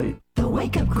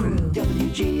Wake Up Crew,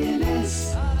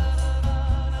 WGNS.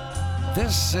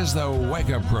 This is the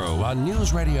Wake Up Crew on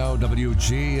News Radio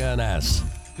WGNS.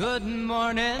 Good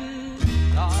morning,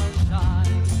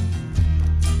 starshine.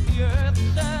 The earth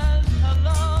says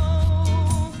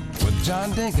hello. With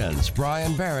John Dinkins,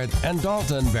 Brian Barrett, and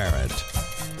Dalton Barrett.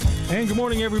 And good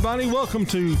morning, everybody. Welcome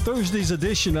to Thursday's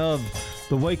edition of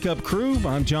the Wake Up Crew.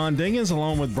 I'm John Dinkins,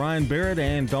 along with Brian Barrett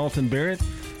and Dalton Barrett.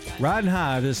 Riding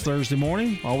high this Thursday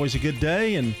morning. Always a good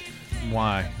day. And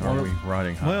why are we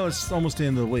riding high? Well, it's almost the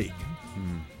end of the week.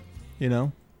 You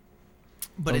know?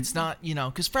 But it's not,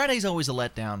 because Friday's always a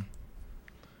letdown.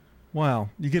 Wow.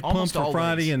 You get Almost pumped for always.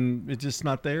 Friday and it's just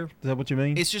not there? Is that what you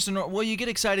mean? It's just, you get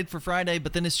excited for Friday,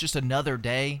 but then it's just another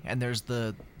day, and there's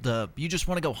you just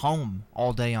want to go home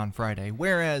all day on Friday.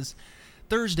 Whereas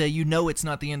Thursday, it's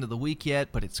not the end of the week yet,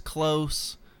 but it's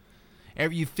close.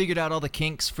 You've figured out all the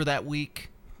kinks for that week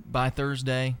by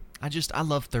Thursday. I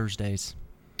love Thursdays.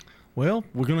 Well,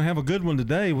 we're going to have a good one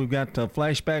today. We've got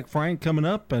Flashback Frank coming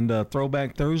up and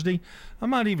Throwback Thursday. I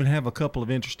might even have a couple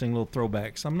of interesting little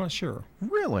throwbacks. I'm not sure.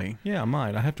 Really? Yeah, I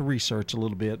might. I have to research a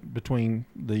little bit between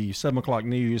the 7 o'clock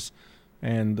news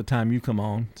and the time you come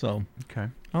on. So, okay.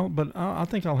 But I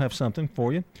think I'll have something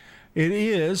for you. It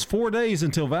is 4 days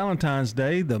until Valentine's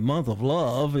Day. The month of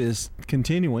love is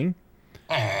continuing.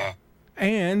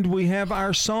 And we have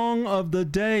our song of the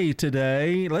day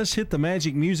today. Let's hit the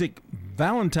magic music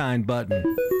Valentine button.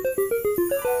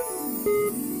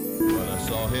 When I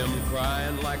saw him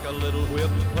crying like a little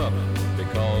whipped pup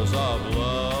because of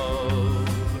love.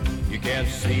 You can't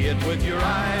see it with your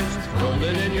eyes,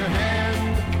 rolling in your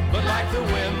hand, but like the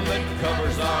wind that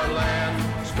covers our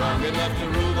land, strong enough to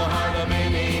rule the heart of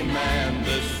any man,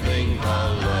 this thing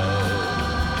called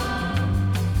love.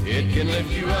 It can lift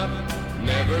you up,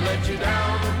 never let you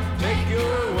down, take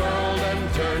your world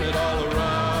and turn it all around.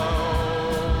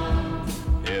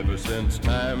 Ever since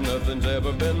time, nothing's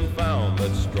ever been found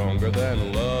that's stronger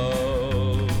than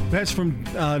love. That's from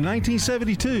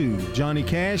 1972, Johnny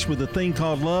Cash with a thing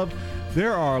called Love.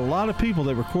 There are a lot of people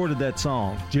that recorded that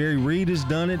song. Jerry Reed has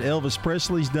done it. Elvis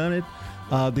Presley's done it.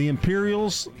 The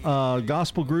Imperials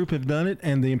gospel group have done it.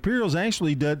 And the Imperials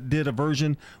actually did a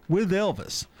version with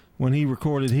Elvis when he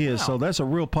recorded his. Wow. So that's a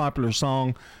real popular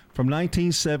song from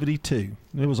 1972.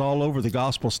 It was all over the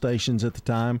gospel stations at the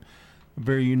time. A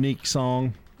very unique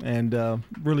song and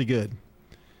really good.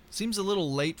 Seems a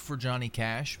little late for Johnny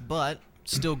Cash, but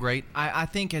still great. I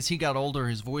think as he got older,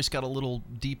 his voice got a little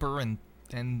deeper and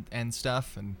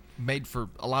stuff, and made for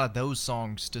a lot of those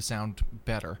songs to sound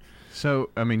better. So,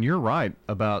 I mean, you're right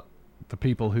about the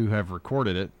people who have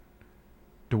recorded it.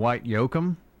 Dwight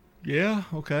Yoakam Yeah,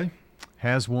 okay.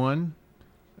 has one.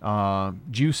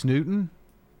 Juice Newton,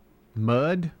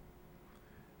 Mud,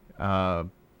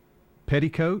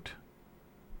 Petticoat,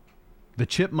 the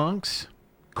Chipmunks,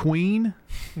 Queen.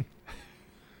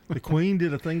 The Queen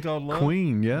did a thing called Love?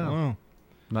 Queen, yeah. Wow.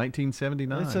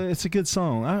 1979. It's a good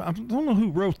song. I don't know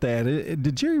who wrote that.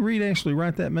 Did Jerry Reed actually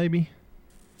write that maybe?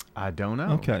 I don't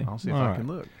know. Okay. I'll see if All I right. can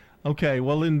look. Okay,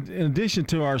 well, in addition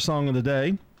to our song of the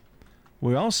day,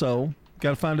 we also got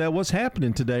to find out what's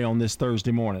happening today on this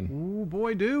Thursday morning. Oh,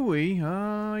 boy, do we.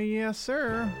 Yes,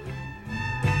 sir.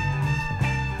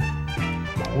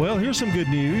 Well, here's some good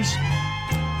news.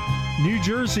 New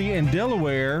Jersey and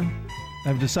Delaware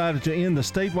have decided to end the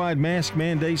statewide mask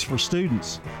mandates for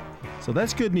students. So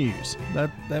that's good news.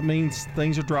 That means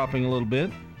things are dropping a little bit.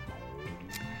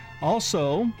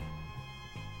 Also,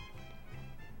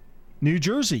 New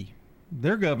Jersey,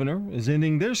 their governor is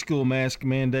ending their school mask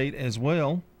mandate as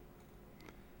well.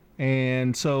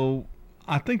 And so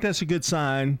I think that's a good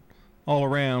sign all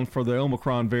around for the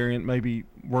Omicron variant maybe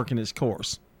working its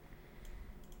course.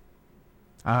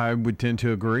 I would tend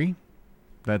to agree.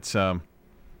 That's, as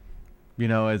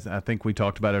I think we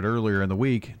talked about it earlier in the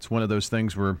week, it's one of those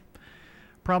things we're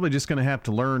probably just going to have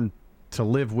to learn to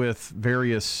live with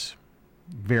various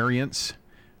variants.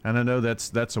 And I know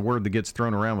that's a word that gets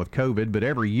thrown around with COVID, but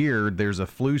every year there's a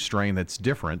flu strain that's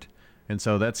different. And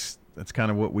so that's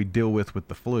kind of what we deal with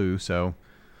the flu. So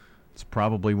it's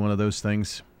probably one of those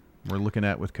things we're looking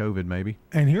at with COVID maybe.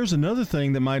 And here's another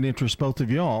thing that might interest both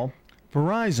of y'all.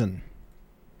 Verizon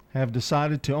have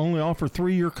decided to only offer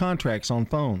 3-year contracts on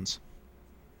phones.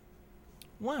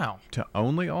 Wow. To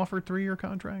only offer 3-year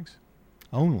contracts?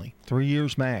 Only 3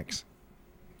 years max.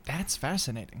 That's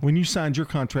fascinating. When you signed your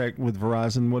contract with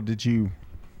Verizon,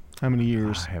 how many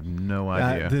years? I have no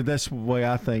idea. That's the way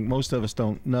I think. Most of us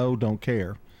don't know, don't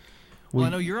care. Well, I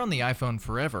know you're on the iPhone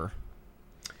forever.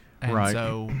 And right.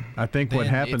 So I think what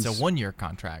happens. It's a 1-year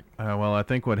contract. Well, I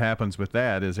think what happens with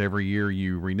that is every year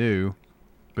you renew,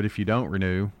 but if you don't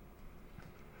renew,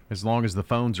 As long as the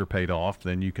phones are paid off,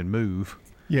 then you can move.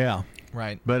 Yeah.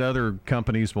 Right. But other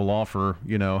companies will offer,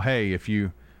 hey, if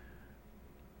you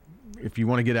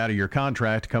want to get out of your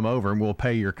contract, come over and we'll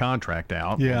pay your contract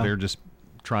out. Yeah. They're just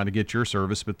trying to get your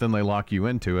service, but then they lock you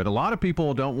into it. A lot of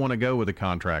people don't want to go with a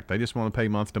contract. They just want to pay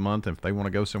month to month. If they want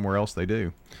to go somewhere else, they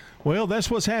do. Well, that's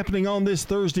what's happening on this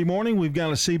Thursday morning. We've got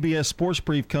a CBS Sports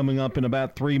Brief coming up in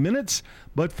about 3 minutes.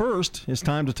 But first, it's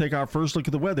time to take our first look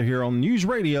at the weather here on News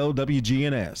Radio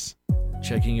WGNS.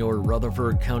 Checking your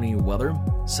Rutherford County weather.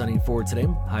 Sunny for today.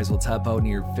 Highs will top out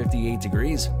near 58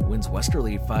 degrees. Winds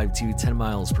westerly 5 to 10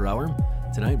 miles per hour.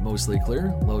 Tonight, mostly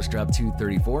clear. Lows drop to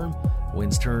 34.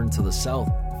 Winds turn to the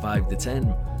south 5 to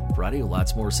 10. Friday,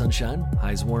 lots more sunshine.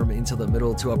 Highs warm into the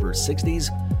middle to upper 60s.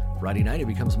 Friday night, it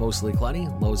becomes mostly cloudy.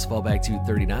 Lows fall back to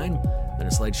 39. Then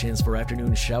a slight chance for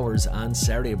afternoon showers on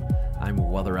Saturday. I'm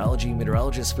weatherology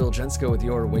meteorologist Phil Jensko with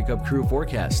your Wake Up Crew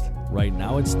forecast. Right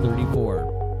now, it's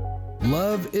 34.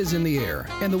 Love is in the air,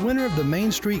 and the winner of the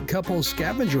Main Street Couples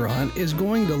Scavenger Hunt is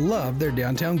going to love their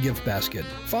downtown gift basket.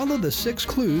 Follow the 6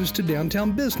 clues to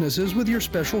downtown businesses with your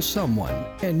special someone,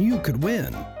 and you could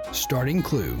win. Starting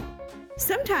clue.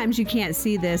 Sometimes you can't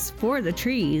see this for the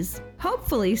trees.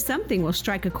 Hopefully something will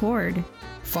strike a chord.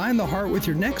 Find the heart with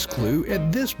your next clue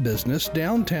at this business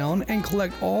downtown and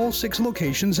collect all 6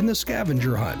 locations in the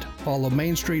scavenger hunt. Follow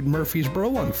Main Street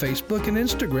Murfreesboro on Facebook and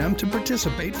Instagram to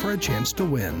participate for a chance to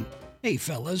win. Hey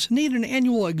fellas, need an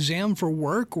annual exam for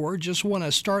work or just want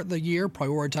to start the year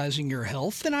prioritizing your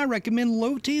health? Then I recommend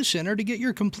Low T Center to get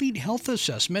your complete health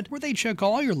assessment where they check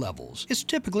all your levels. It's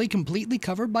typically completely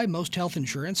covered by most health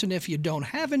insurance, and if you don't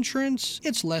have insurance,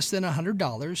 it's less than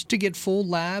 $100 to get full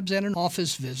labs and an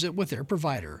office visit with their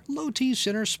provider. Low T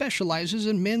Center specializes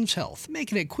in men's health,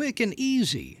 making it quick and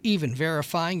easy, even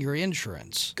verifying your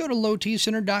insurance. Go to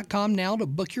lowtcenter.com now to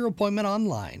book your appointment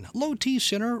online. Low T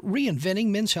Center, reinventing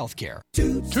men's healthcare.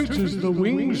 Toots is the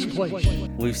wings place.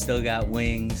 We've still got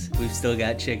wings. We've still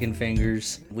got chicken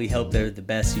fingers. We hope they're the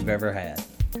best you've ever had.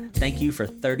 Thank you for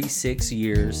 36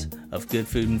 years of good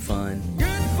food and fun. Good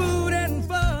food and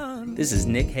fun. This is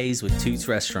Nick Hayes with Toots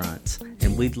Restaurants,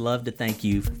 and we'd love to thank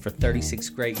you for 36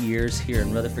 great years here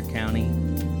in Rutherford County.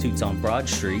 Toots on Broad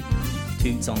Street,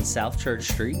 Toots on South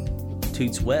Church Street,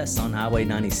 Toots West on Highway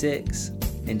 96,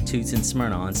 and Toots in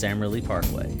Smyrna on Sam Ridley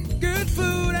Parkway. Good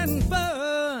food and fun.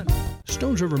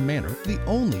 Stones River Manor, the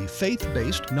only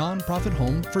faith-based nonprofit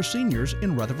home for seniors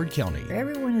in Rutherford County.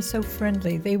 Everyone is so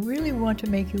friendly. They really want to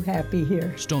make you happy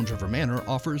here. Stones River Manor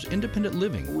offers independent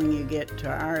living. When you get to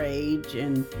our age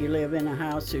and you live in a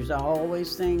house, there's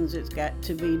always things that's got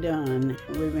to be done.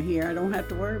 Living here, I don't have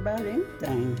to worry about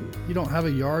anything. You don't have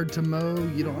a yard to mow.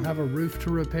 You don't have a roof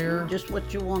to repair. Just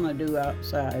what you want to do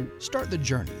outside. Start the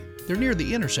journey. They're near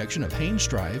the intersection of Haynes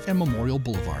Drive and Memorial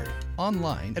Boulevard.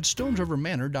 Online at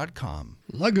stonesrivermanor.com.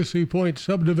 Legacy Point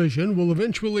subdivision will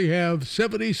eventually have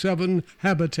 77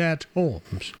 Habitat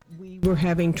homes. We were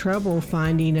having trouble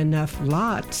finding enough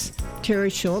lots. Terry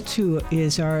Schultz, who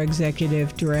is our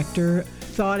executive director,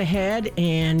 thought ahead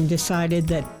and decided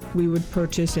that we would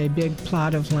purchase a big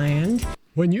plot of land.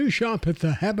 When you shop at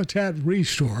the Habitat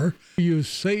Restore, you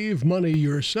save money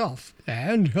yourself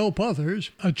and help others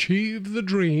achieve the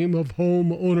dream of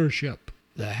home ownership.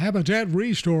 The Habitat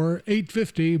Restore,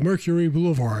 850 Mercury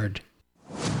Boulevard.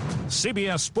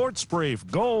 CBS Sports Brief.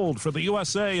 Gold for the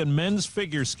USA in men's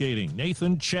figure skating.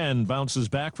 Nathan Chen bounces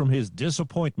back from his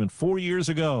disappointment 4 years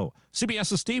ago.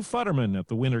 CBS's Steve Futterman at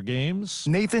the Winter Games.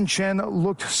 Nathan Chen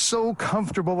looked so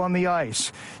comfortable on the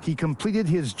ice. He completed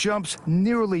his jumps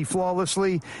nearly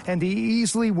flawlessly, and he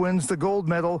easily wins the gold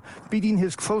medal, beating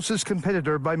his closest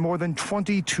competitor by more than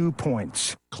 22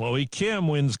 points. Chloe Kim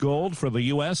wins gold for the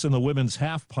U.S. in the women's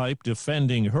halfpipe,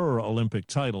 defending her Olympic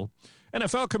title.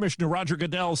 NFL Commissioner Roger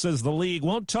Goodell says the league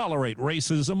won't tolerate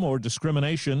racism or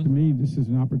discrimination. To me, this is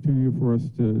an opportunity for us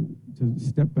to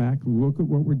step back, look at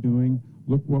what we're doing,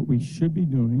 look what we should be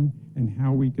doing, and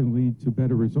how we can lead to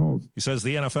better results. He says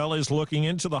the NFL is looking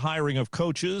into the hiring of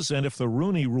coaches, and if the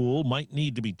Rooney Rule might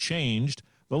need to be changed.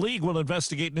 The league will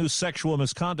investigate new sexual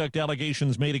misconduct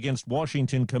allegations made against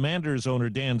Washington Commanders owner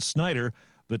Dan Snyder.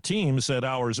 The team said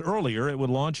hours earlier it would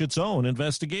launch its own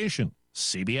investigation.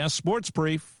 CBS Sports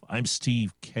Brief, I'm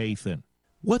Steve Kathan.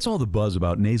 What's all the buzz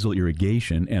about nasal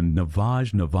irrigation and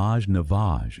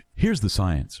Navage? Here's the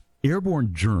science. Airborne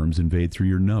germs invade through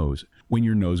your nose. When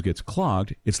your nose gets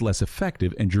clogged, it's less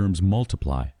effective and germs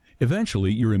multiply.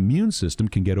 Eventually, your immune system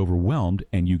can get overwhelmed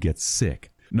and you get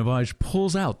sick. Navage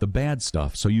pulls out the bad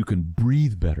stuff so you can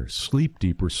breathe better, sleep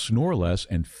deeper, snore less,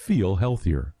 and feel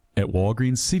healthier. At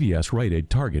Walgreens, CVS, Rite Aid,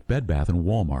 Target, Bed Bath, and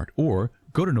Walmart, or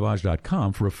Go to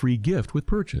Navage.com for a free gift with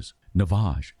purchase.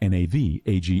 Navage,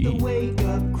 N-A-V-A-G-E. The Wake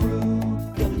Up Crew,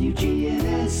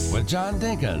 WGNS. With John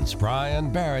Dinkins,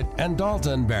 Brian Barrett, and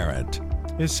Dalton Barrett.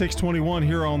 It's 6:21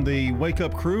 here on the Wake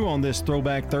Up Crew on this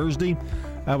Throwback Thursday.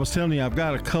 I was telling you, I've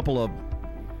got a couple of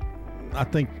I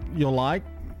think you'll like,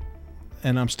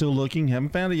 and I'm still looking.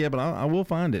 Haven't found it yet, but I will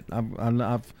find it.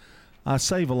 I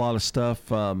save a lot of stuff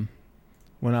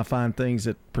when I find things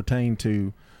that pertain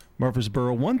to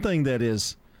Murfreesboro. One thing that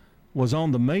was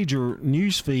on the major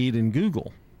news feed in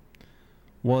Google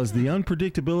was the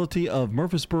unpredictability of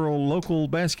Murfreesboro local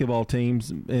basketball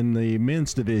teams in the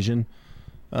men's division,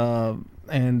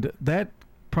 and that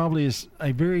probably is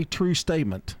a very true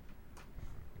statement.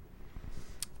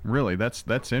 Really,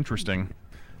 that's interesting.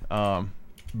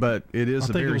 But it is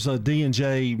I think it was a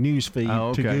D&J news feed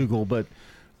to Google, but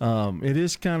it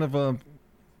is kind of a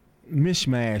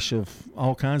mishmash of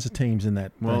all kinds of teams in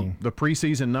that thing. The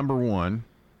preseason number one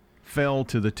fell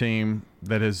to the team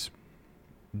that has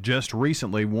just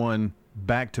recently won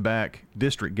back-to-back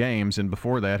district games, and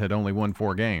before that had only won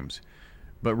 4 games.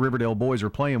 But Riverdale boys are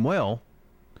playing well,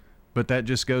 but that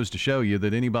just goes to show you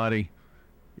that anybody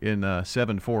in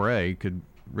 7-4A could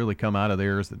really come out of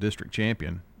there as the district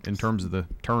champion in terms of the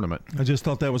tournament. I just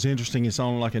thought that was interesting. It's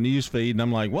on like a news feed, and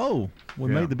I'm like, whoa, we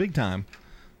made the big time.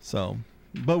 So,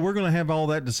 but we're going to have all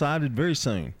that decided very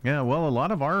soon. Yeah, well, a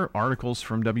lot of our articles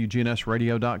from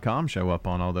WGNSradio.com show up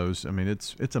on all those. I mean,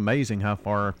 it's amazing how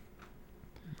far,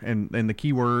 and the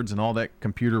keywords and all that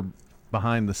computer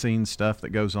behind-the-scenes stuff that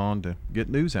goes on to get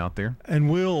news out there. And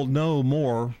we'll know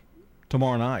more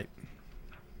tomorrow night.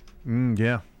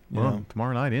 Yeah. Well,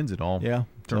 tomorrow night ends it all. Yeah. In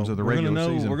terms of the regular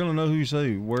season. We're going to know who's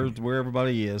who, where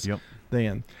everybody is. Yep.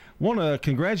 Then. Want to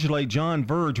congratulate John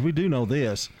Verge. We do know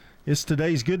this. It's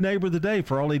today's Good Neighbor of the Day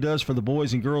for all he does for the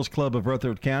Boys and Girls Club of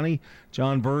Rutherford County.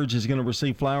 John Verge is going to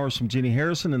receive flowers from Jenny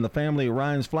Harrison and the family at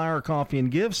Ryan's Flower, Coffee, and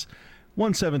Gifts,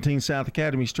 117 South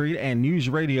Academy Street, and News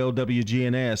Radio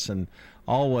WGNS. And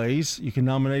always, you can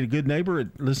nominate a good neighbor at,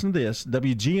 listen to this,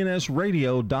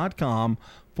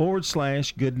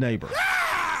 WGNSradio.com/good neighbor.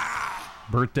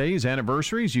 Birthdays,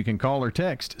 anniversaries, you can call or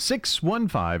text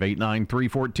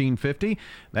 615-893-1450.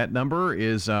 That number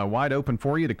is wide open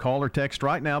for you to call or text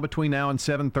right now between now and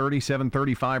 7:30,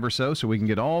 7:35 or so we can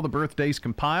get all the birthdays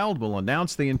compiled. We'll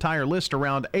announce the entire list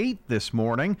around 8 this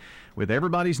morning with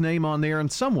everybody's name on there, and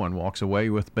someone walks away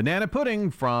with banana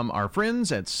pudding from our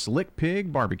friends at Slick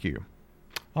Pig Barbecue.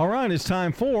 All right, it's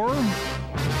time for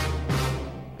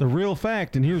the real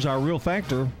fact, and here's our real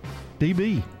factor,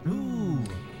 DB. Ooh.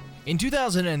 In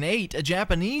 2008, a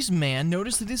Japanese man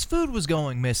noticed that his food was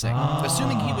going missing.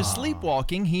 Assuming he was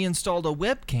sleepwalking, he installed a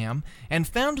webcam and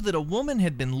found that a woman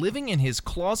had been living in his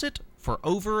closet for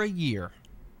over a year.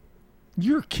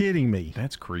 You're kidding me.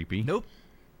 That's creepy. Nope.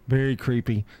 Very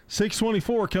creepy.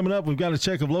 6:24 coming up. We've got a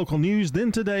check of local news,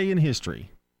 then today in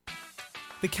history.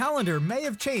 The calendar may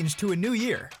have changed to a new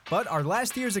year, but are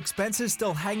last year's expenses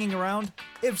still hanging around?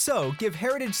 If so, give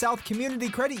Heritage South Community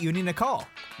Credit Union a call.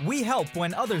 We help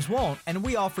when others won't, and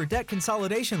we offer debt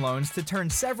consolidation loans to turn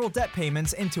several debt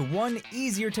payments into one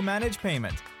easier-to-manage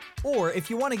payment. Or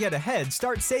if you want to get ahead,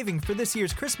 start saving for this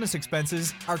year's Christmas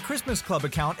expenses. Our Christmas Club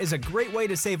account is a great way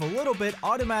to save a little bit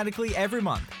automatically every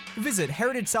month. Visit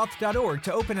heritagesouth.org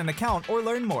to open an account or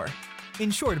learn more.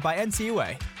 Insured by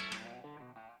NCUA.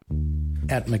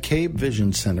 At McCabe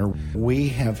Vision Center, we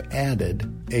have added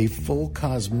a full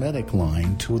cosmetic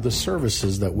line to the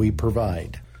services that we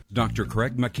provide. Dr.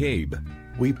 Craig McCabe.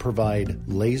 We provide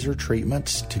laser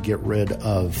treatments to get rid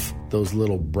of those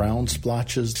little brown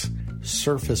splotches,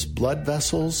 surface blood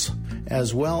vessels,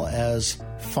 as well as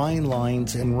fine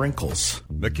lines and wrinkles.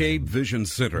 McCabe Vision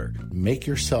Center. Make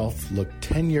yourself look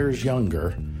 10 years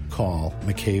younger. Call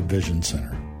McCabe Vision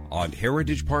Center. On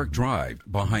Heritage Park Drive,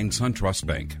 behind SunTrust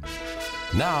Bank.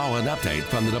 Now an update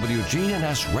from the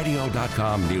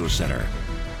WGNSradio.com News Center.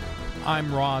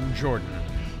 I'm Ron Jordan.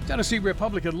 Tennessee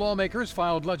Republican lawmakers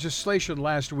filed legislation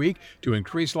last week to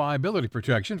increase liability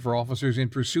protection for officers in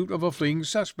pursuit of a fleeing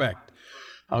suspect.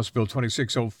 House Bill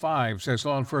 2605 says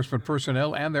law enforcement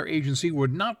personnel and their agency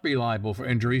would not be liable for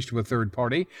injuries to a third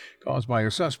party caused by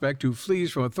a suspect who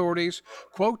flees from authorities,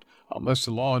 quote, unless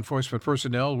the law enforcement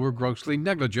personnel were grossly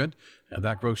negligent, and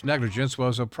that gross negligence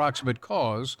was a proximate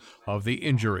cause of the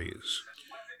injuries.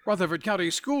 Rutherford County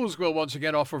Schools will once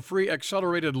again offer free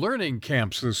accelerated learning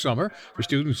camps this summer for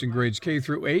students in grades K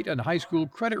through 8, and high school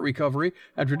credit recovery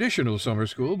and traditional summer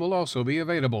school will also be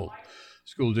available.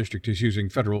 School district is using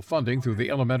federal funding through the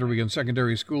Elementary and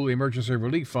Secondary School Emergency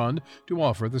Relief Fund to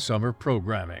offer the summer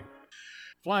programming.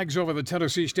 Flags over the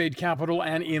Tennessee state capitol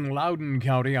and in Loudoun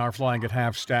County are flying at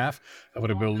half-staff.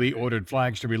 Governor Bill Lee ordered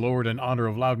flags to be lowered in honor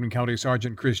of Loudoun County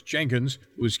Sergeant Chris Jenkins,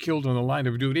 who was killed in the line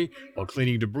of duty while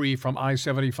cleaning debris from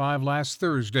I-75 last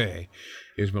Thursday.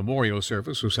 His memorial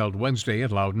service was held Wednesday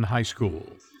at Loudoun High School.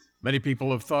 Many people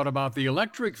have thought about the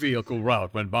electric vehicle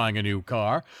route when buying a new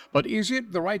car, but is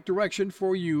it the right direction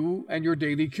for you and your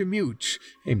daily commute?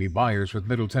 Amy Byers with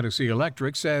Middle Tennessee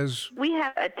Electric says, We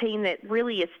have a team that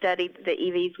really has studied the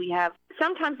EVs we have.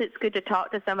 Sometimes it's good to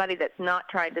talk to somebody that's not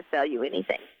trying to sell you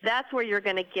anything. That's where you're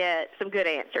going to get some good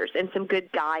answers and some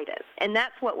good guidance. And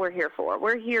that's what we're here for.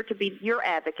 We're here to be your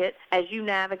advocate as you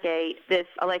navigate this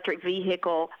electric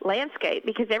vehicle landscape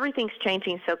because everything's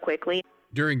changing so quickly.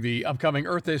 During the upcoming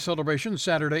Earth Day celebration,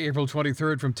 Saturday, April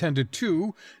 23rd from 10 to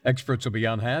 2, experts will be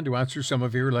on hand to answer some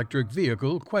of your electric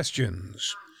vehicle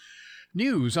questions.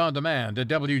 News on demand at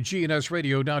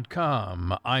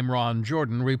WGNSradio.com. I'm Ron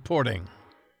Jordan reporting.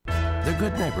 The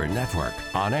Good Neighbor Network,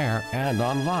 on air and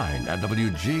online at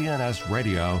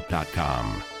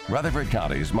WGNSradio.com. Rutherford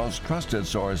County's most trusted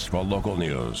source for local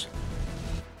news.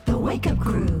 The Wake Up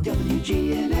Crew,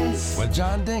 WGNS. With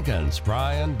John Dinkins,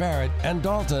 Brian Barrett, and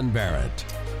Dalton Barrett.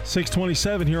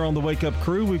 627 here on the Wake Up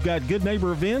Crew. We've got Good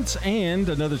Neighbor events and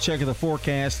another check of the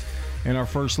forecast and our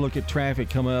first look at traffic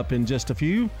coming up in just a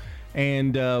few.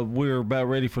 And we're about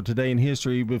ready for Today in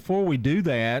History. Before we do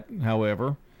that,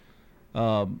 however,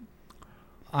 I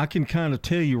can kind of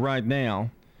tell you right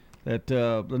now that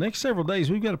the next several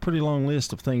days we've got a pretty long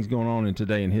list of things going on in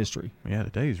Today in History. Yeah,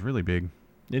 today is really big.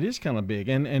 It is kind of big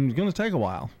and going to take a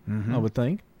while, I would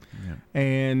think. Yeah.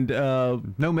 And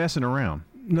no messing around.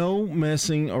 No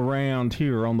messing around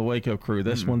here on the Wake Up Crew.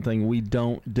 That's one thing we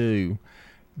don't do.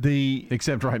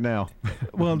 Except right now.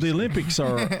 Well, the Olympics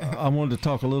are, I wanted to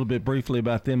talk a little bit briefly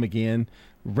about them again.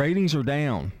 Ratings are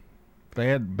down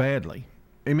badly.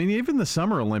 I mean, even the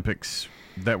Summer Olympics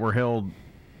that were held,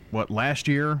 last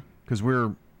year? Because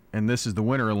and this is the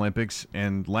Winter Olympics,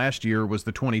 and last year was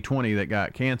the 2020 that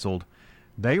got canceled.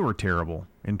 They were terrible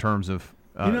in terms of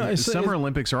the Summer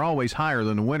Olympics are always higher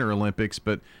than the Winter Olympics,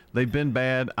 but they've been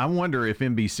bad. I wonder if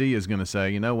NBC is going to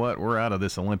say, you know what, we're out of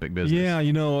this Olympic business. Yeah,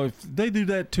 if they do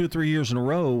that 2 or 3 years in a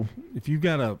row, if you've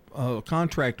got a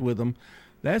contract with them,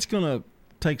 that's going to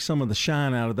take some of the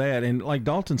shine out of that. And like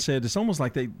Dalton said, it's almost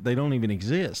like they don't even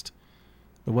exist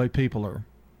the way people are.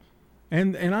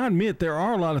 And I admit there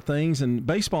are a lot of things, and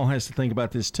baseball has to think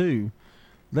about this too.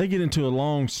 They get into a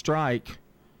long strike,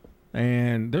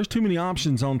 and there's too many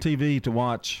options on TV to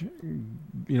watch,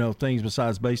 things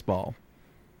besides baseball.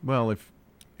 Well, if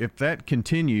that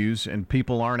continues and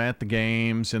people aren't at the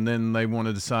games, and then they want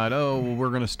to decide,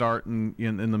 we're going to start in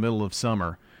the middle of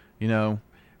summer,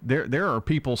 there are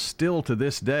people still to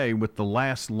this day with the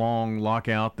last long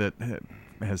lockout that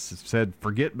has said,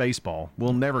 forget baseball.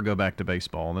 We'll never go back to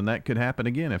baseball. And that could happen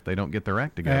again if they don't get their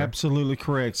act together. Absolutely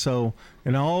correct. So,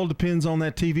 and it all depends on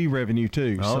that TV revenue,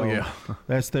 too. Oh, yeah.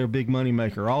 That's their big money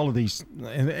maker. All of these,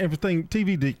 and everything,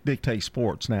 TV dictates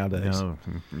sports nowadays. Oh,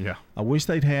 yeah. I wish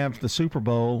they'd have the Super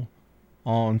Bowl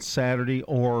on Saturday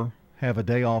or have a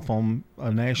day off on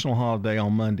a national holiday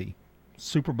on Monday.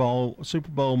 Super Bowl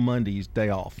Monday's day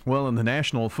off. Well, and the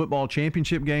National Football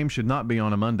Championship game should not be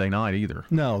on a Monday night either.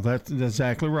 No, that's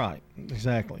exactly right.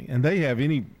 Exactly. And they have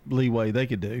any leeway they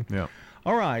could do. Yeah.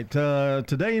 All right.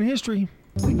 Today in history.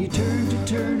 When you turn to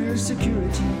Turner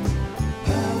Security,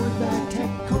 powered by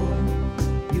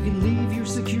TechCore, you can leave your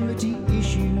security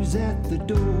issues at the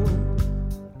door.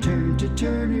 Turn to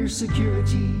Turner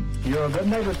Security. Your Good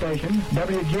Neighbor station,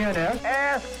 WGNS.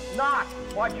 Ask not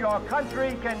what your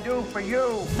country can do for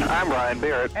you. I'm Brian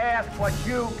Barrett. Ask what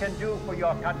you can do for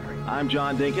your country. I'm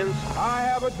John Dinkins. I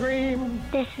have a dream.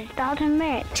 This is Dalton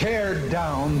Merritt. Tear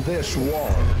down this wall.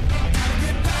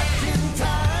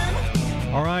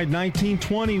 All right,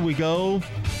 1920 we go.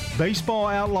 Baseball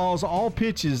outlaws all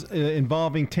pitches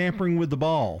involving tampering with the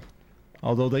ball.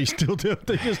 Although they just dealt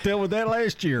with that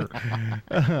last year.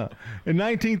 In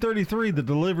 1933, the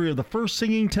delivery of the first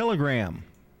singing telegram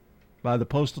by the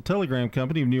Postal Telegram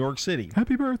Company of New York City.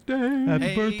 Happy birthday.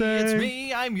 Happy birthday. It's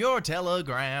me, I'm your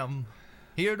telegram.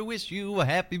 Here to wish you a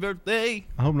happy birthday.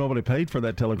 I hope nobody paid for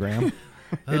that telegram.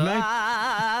 In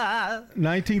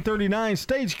 1939,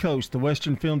 Stagecoach, the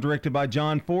Western film directed by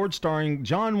John Ford, starring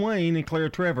John Wayne and Claire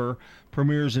Trevor,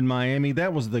 premieres in Miami.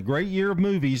 That was the great year of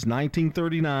movies,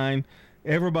 1939.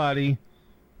 Everybody,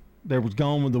 there was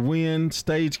Gone with the Wind,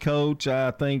 Stagecoach, I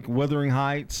think Wuthering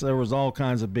Heights. There was all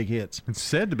kinds of big hits. It's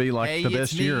said to be like the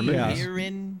best year of movies. Here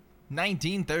in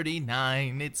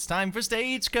 1939, it's time for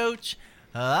Stagecoach.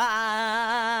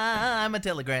 I'm a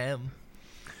telegram.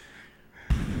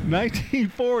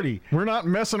 1940. We're not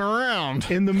messing around.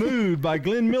 In the Mood by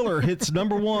Glenn Miller hits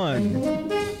number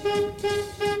 1.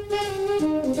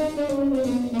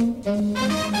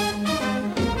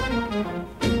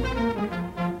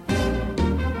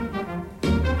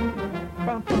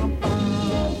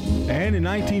 And in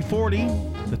 1940,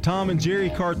 the Tom and Jerry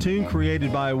cartoon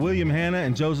created by William Hanna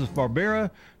and Joseph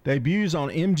Barbera debuts on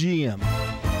MGM.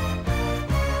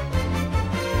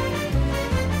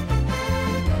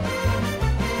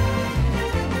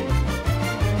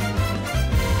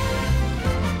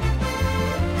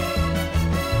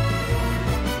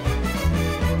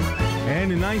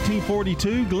 And in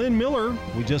 1942, Glenn Miller,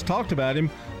 we just talked about him,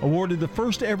 awarded the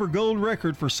first ever gold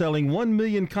record for selling 1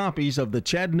 million copies of the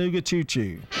Chattanooga Choo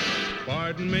Choo.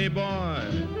 Pardon me, boy,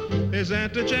 is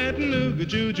that the Chattanooga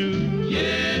Choo Choo?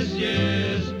 Yes,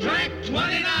 yes, track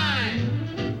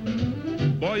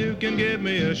 29. Boy, you can give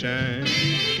me a shine.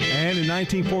 And in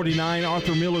 1949,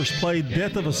 Arthur Miller's play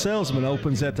Death of a Salesman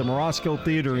opens at the Morosco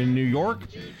Theater in New York.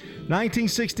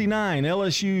 1969,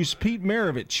 LSU's Pete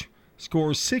Maravich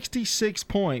scores 66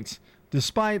 points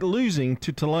despite losing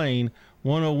to Tulane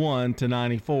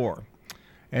 101-94.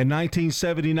 And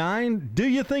 1979, Do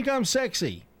You Think I'm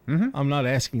Sexy? Mm-hmm. I'm not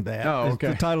asking that. Oh, okay.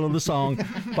 It's the title of the song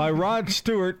by Rod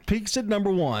Stewart, peaks at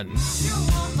number 1.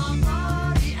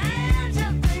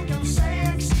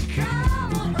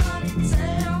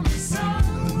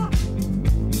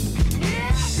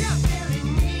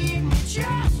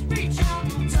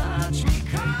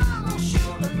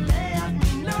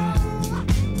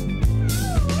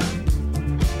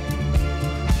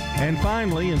 And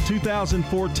finally, in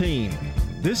 2014,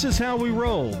 This Is How We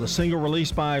Roll, the single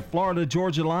released by Florida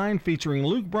Georgia Line featuring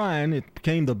Luke Bryan. It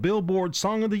became the Billboard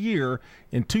Song of the Year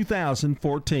in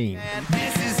 2014.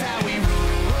 This is how we roll.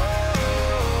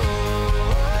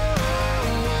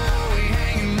 We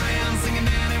hanging around singing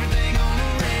down everything on the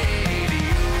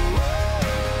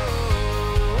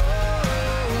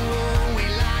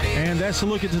radio. And that's a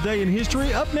look at today in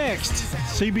history. Up next,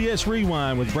 CBS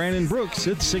Rewind with Brandon Brooks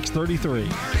at 6:33.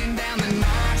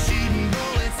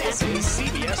 This is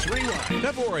CBS Rewind,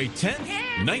 February 10th,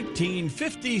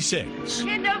 1956.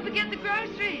 And don't forget the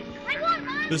groceries. I want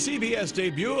mine. The CBS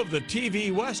debut of the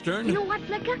TV Western, You know what,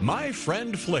 Flicka? My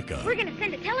Friend Flicka. We're going to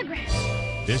send a telegram.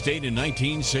 This date in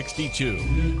 1962.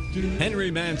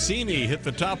 Henry Mancini hit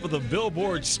the top of the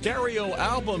Billboard stereo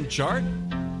album chart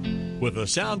with a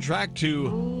soundtrack to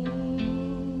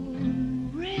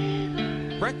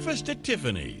Breakfast at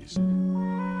Tiffany's.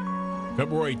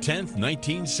 February 10th,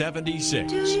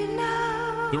 1976.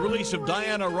 The release of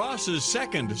Diana Ross's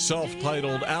second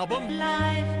self-titled album,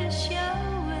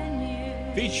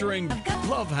 featuring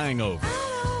Love Hangover.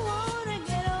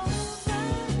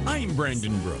 I'm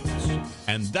Brandon Brooks,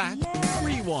 and that's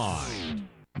Rewind.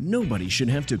 Nobody should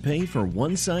have to pay for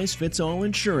one-size-fits-all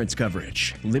insurance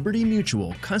coverage. Liberty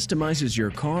Mutual customizes your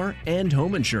car and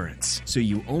home insurance, so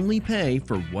you only pay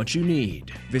for what you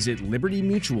need. Visit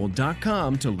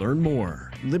libertymutual.com to learn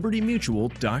more.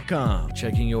 libertymutual.com.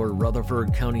 Checking your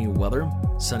Rutherford County weather.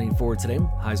 Sunny for today.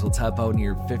 Highs will top out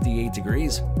near 58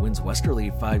 degrees. Winds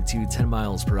westerly 5 to 10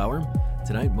 miles per hour.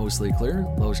 Tonight, mostly clear.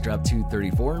 Lows drop to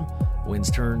 34. Winds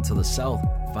turn to the south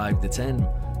 5 to 10.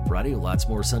 Friday, lots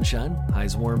more sunshine.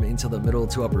 Highs warm into the middle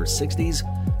to upper 60s.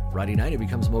 Friday night, it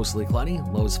becomes mostly cloudy.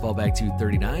 Lows fall back to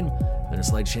 39. Then a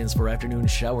slight chance for afternoon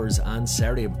showers on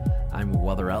Saturday. I'm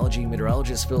weatherology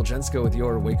meteorologist Phil Jensko with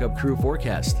your Wake Up Crew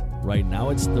forecast. Right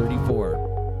now, it's 34.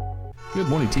 Good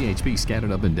morning, THP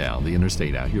scattered up and down the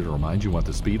interstate out here to remind you what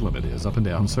the speed limit is up and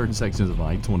down certain sections of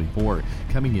I-24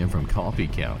 coming in from Coffee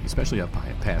County, especially up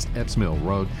past Epps Mill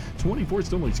Road. 24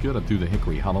 still looks good up through the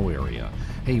Hickory Hollow area.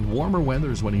 Hey, warmer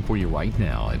weather is waiting for you right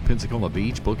now at Pensacola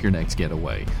Beach. Book your next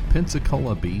getaway.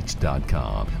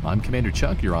 PensacolaBeach.com. I'm Commander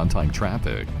Chuck, your on-time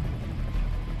traffic.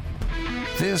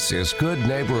 This is Good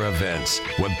Neighbor Events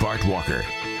with Bart Walker.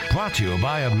 Brought to you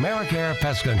by AmeriCare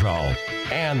Pest Control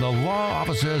and the law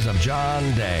offices of John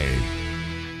Day.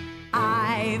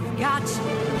 I've got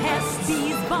pests,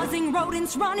 bees, buzzing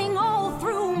rodents running all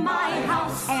through my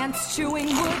house. Ants chewing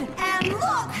wood, and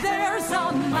look, there's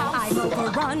a mouse. I'm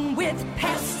overrun with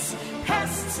pests,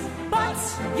 but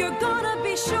you're gonna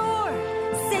be sure,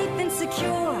 safe and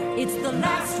secure. It's the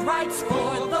last rites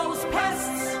for those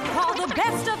pests. Call the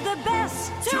best of the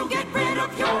best to get rid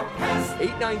of your pests.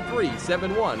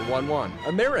 893-7111.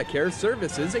 AmeriCare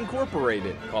Services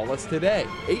Incorporated. Call us today.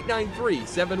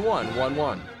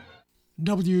 893-7111.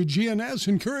 WGNS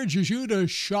encourages you to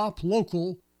shop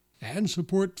local and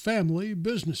support family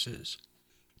businesses.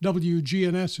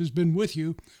 WGNS has been with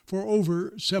you for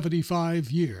over 75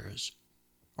 years.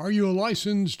 Are you a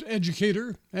licensed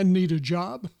educator and need a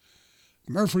job?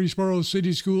 Murfreesboro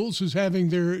City Schools is having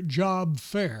their job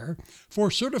fair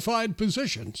for certified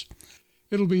positions.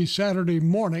 It'll be Saturday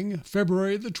morning,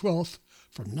 February the 12th,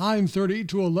 from 9:30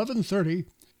 to 11:30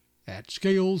 at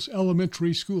Scales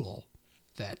Elementary School.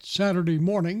 That's Saturday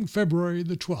morning, February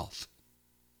the 12th.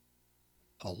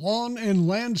 A lawn and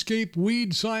landscape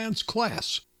weed science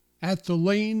class at the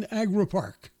Lane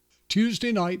Agri-Park,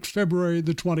 Tuesday night, February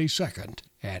the 22nd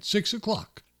at 6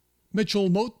 o'clock. Mitchell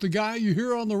Moat, the guy you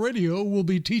hear on the radio, will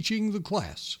be teaching the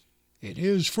class. It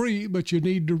is free, but you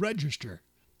need to register.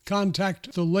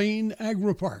 Contact the Lane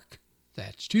Agri-Park.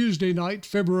 That's Tuesday night,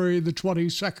 February the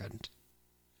 22nd.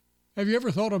 Have you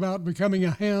ever thought about becoming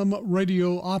a ham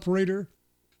radio operator?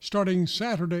 Starting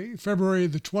Saturday, February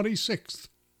the 26th,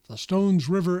 the Stones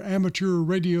River Amateur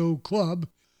Radio Club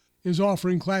is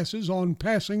offering classes on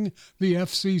passing the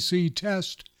FCC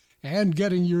test and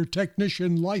getting your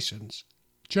technician license.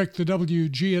 Check the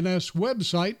WGNS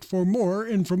website for more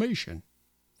information.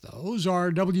 Those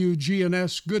are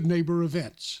WGNS Good Neighbor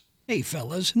events. Hey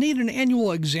fellas, need an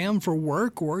annual exam for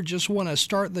work or just want to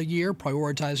start the year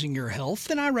prioritizing your health?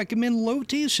 Then I recommend Low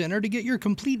T Center to get your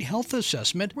complete health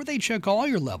assessment where they check all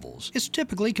your levels. It's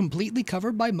typically completely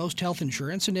covered by most health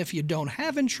insurance, and if you don't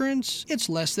have insurance, it's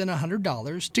less than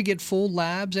 $100 to get full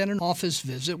labs and an office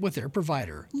visit with their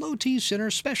provider. Low T Center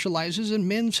specializes in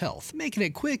men's health, making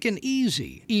it quick and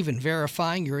easy, even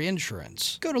verifying your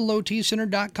insurance. Go to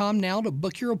lowtcenter.com now to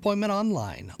book your appointment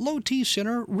online. Low T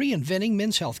Center, reinventing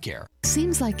men's healthcare.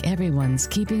 Seems like everyone's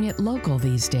keeping it local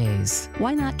these days.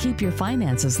 Why not keep your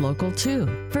finances local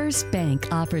too? First Bank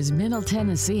offers Middle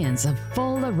Tennesseans a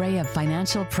full array of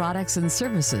financial products and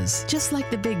services, just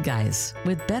like the big guys,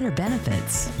 with better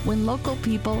benefits. When local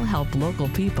people help local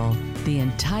people, the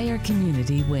entire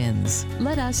community wins.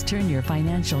 Let us turn your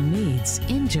financial needs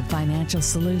into financial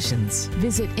solutions.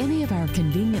 Visit any of our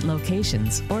convenient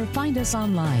locations or find us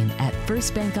online at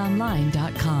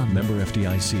firstbankonline.com. Member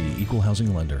FDIC, Equal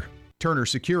Housing Lender. Turner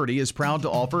Security is proud to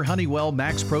offer Honeywell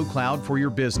Max Pro Cloud for your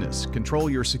business.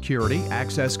 Control your security,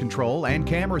 access control, and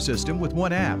camera system with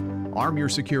one app. Arm your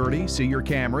security, see your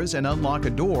cameras, and unlock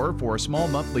a door for a small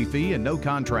monthly fee and no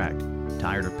contract.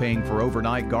 Tired of paying for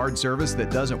overnight guard service that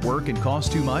doesn't work and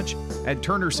costs too much? At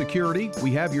Turner Security,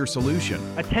 we have your solution.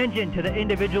 Attention to the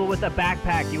individual with a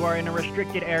backpack. You are in a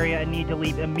restricted area and need to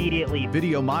leave immediately.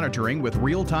 Video monitoring with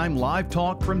real-time live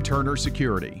talk from Turner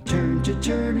Security. Turn to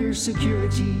Turner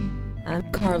Security.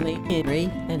 I'm Carly Henry,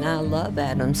 and I love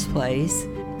Adams Place.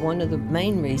 One of the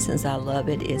main reasons I love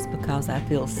it is because I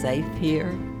feel safe here,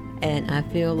 and I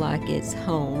feel like it's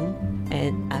home,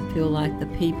 and I feel like the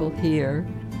people here,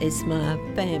 it's my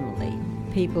family.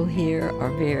 People here are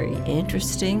very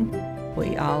interesting.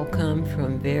 We all come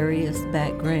from various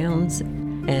backgrounds,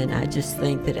 and I just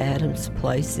think that Adams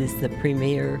Place is the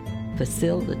premier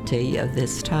facility of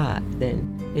this type.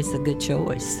 Then it's a good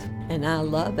choice. And I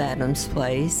love Adams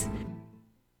Place.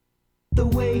 The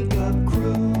Wake Up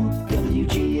Crew,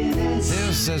 WGNS.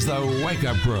 This is the Wake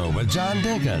Up Crew with John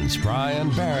Dinkins, Brian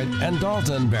Barrett, and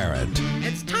Dalton Barrett.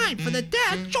 It's time for the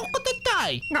dad joke of the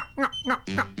day.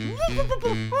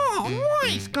 Oh,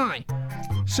 nice guy.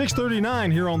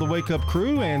 6:39 here on the Wake Up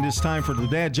Crew, and it's time for the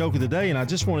dad joke of the day. And I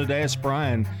just wanted to ask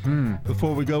Brian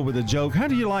before we go with the joke, how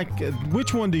do you like?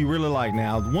 Which one do you really like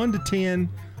now? 1 to 10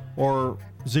 or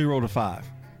 0 to 5?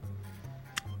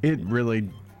 It really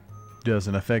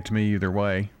doesn't affect me either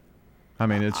way. I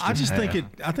mean, it's. I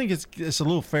think it's a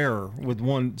little fairer with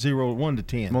 1 to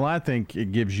 10. Well, I think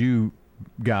it gives you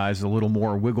guys a little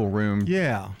more wiggle room.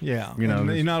 Yeah. You know,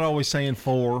 you're not always saying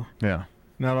 4. Yeah.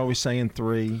 Not always saying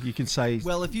 3. You can say.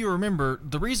 Well, if you remember,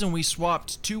 the reason we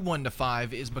swapped to 1 to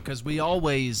 5 is because we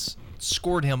always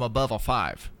scored him above a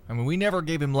 5. I mean, we never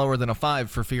gave him lower than a 5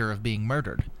 for fear of being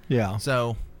murdered. Yeah.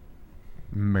 So.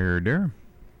 Murder.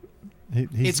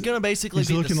 It's going to basically be the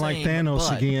same. He's looking like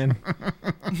Thanos again.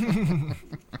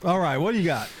 All right, what do you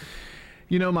got?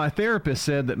 You know, my therapist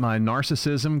said that my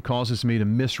narcissism causes me to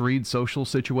misread social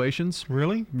situations.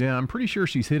 Really? Yeah, I'm pretty sure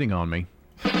she's hitting on me.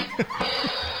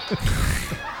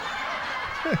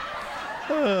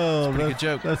 Oh, that's a pretty good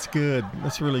joke. That's good.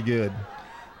 That's really good.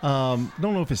 Don't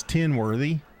know if it's 10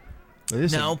 worthy.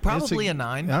 No, probably a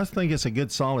 9. I think it's a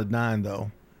good solid 9,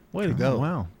 though. Way to go.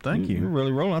 Wow, thank you. You're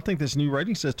really rolling. I think this new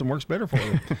rating system works better for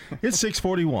you. It's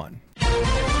 6:41.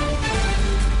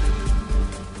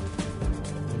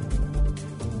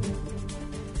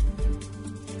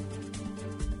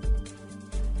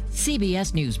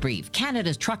 CBS News Brief.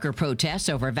 Canada's trucker protests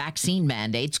over vaccine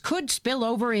mandates could spill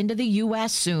over into the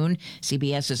U.S. soon.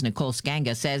 CBS's Nicole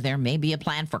Skanga says there may be a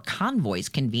plan for convoys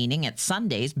convening at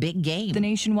Sunday's big game. The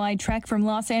nationwide trek from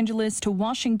Los Angeles to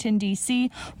Washington, D.C.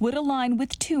 would align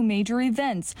with two major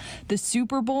events, the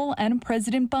Super Bowl and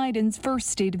President Biden's first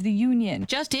State of the Union.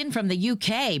 Just in from the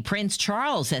U.K., Prince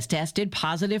Charles has tested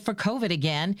positive for COVID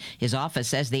again. His office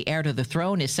says the heir to the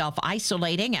throne is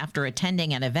self-isolating after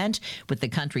attending an event with the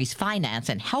country's finance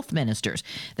and health ministers.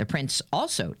 The prince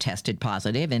also tested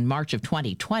positive in March of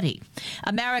 2020.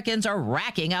 Americans are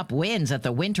racking up wins at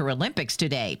the Winter Olympics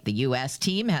today. The U.S.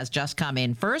 team has just come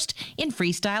in first in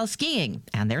freestyle skiing.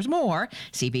 And there's more.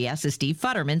 CBS's Steve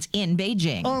Futterman's in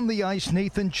Beijing. On the ice,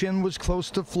 Nathan Chen was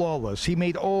close to flawless. He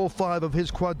made all 5 of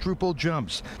his quadruple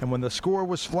jumps. And when the score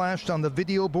was flashed on the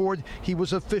video board, he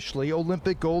was officially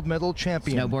Olympic gold medal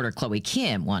champion. Snowboarder Chloe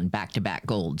Kim won back-to-back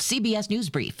gold. CBS News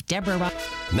Brief. Deborah.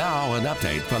 Now an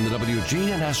update from the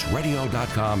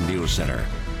WGNSradio.com News Center.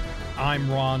 I'm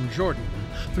Ron Jordan.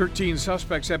 13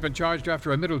 suspects have been charged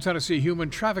after a Middle Tennessee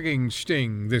human trafficking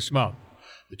sting this month.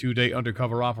 The 2-day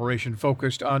undercover operation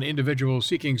focused on individuals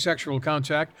seeking sexual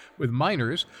contact with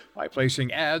minors by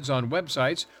placing ads on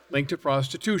websites linked to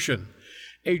prostitution.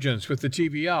 Agents with the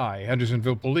TBI,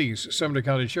 Hendersonville Police, Sumner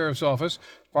County Sheriff's Office,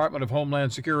 Department of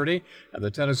Homeland Security, and the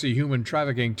Tennessee Human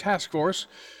Trafficking Task Force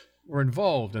were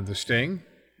involved in the sting.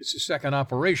 It's the second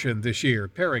operation this year,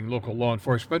 pairing local law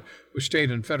enforcement with state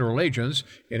and federal agents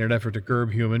in an effort to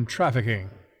curb human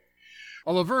trafficking.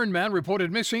 A Laverne man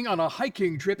reported missing on a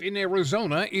hiking trip in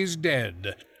Arizona is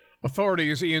dead.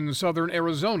 Authorities in southern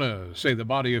Arizona say the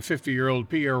body of 50-year-old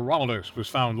Pierre Romulus was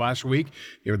found last week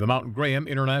near the Mount Graham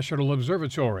International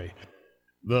Observatory.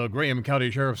 The Graham County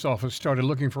Sheriff's Office started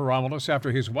looking for Romulus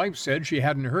after his wife said she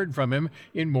hadn't heard from him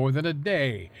in more than a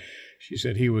day. She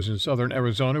said he was in southern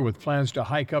Arizona with plans to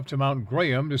hike up to Mount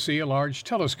Graham to see a large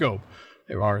telescope.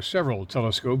 There are several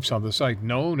telescopes on the site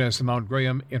known as the Mount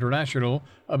Graham International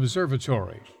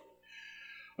Observatory.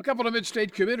 A couple of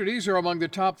mid-state communities are among the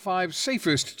top 5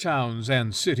 safest towns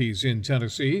and cities in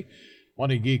Tennessee.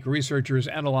 Money Geek researchers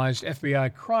analyzed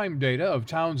FBI crime data of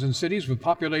towns and cities with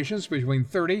populations between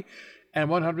 30 and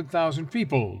 100,000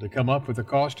 people to come up with the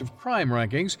cost of crime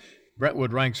rankings.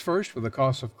 Brentwood ranks first with a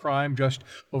cost of crime just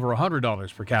over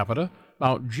 $100 per capita.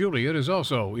 Mount Juliet is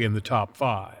also in the top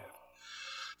 5.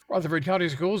 Rutherford County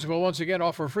Schools will once again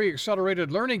offer free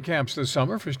accelerated learning camps this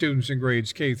summer for students in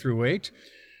grades K through 8.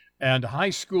 And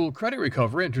high school credit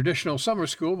recovery and traditional summer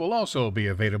school will also be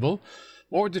available.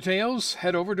 More details,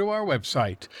 head over to our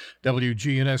website,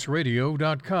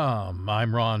 WGNSradio.com.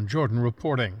 I'm Ron Jordan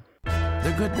reporting.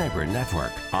 The Good Neighbor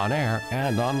Network, on air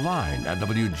and online at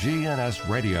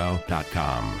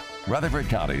WGNSradio.com. Rutherford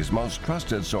County's most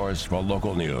trusted source for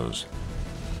local news.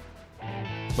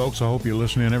 Folks, I hope you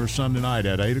listen in every Sunday night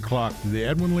at 8 o'clock to the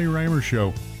Edwin Lee Raymer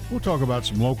Show. We'll talk about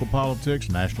some local politics,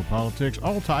 national politics,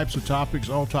 all types of topics,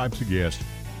 all types of guests.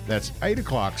 That's 8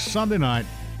 o'clock Sunday night,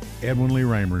 Edwin Lee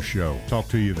Raymer Show. Talk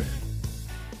to you then.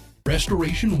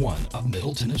 Restoration One of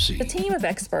Middle Tennessee. A team of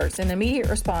experts and immediate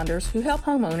responders who help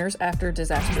homeowners after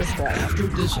disaster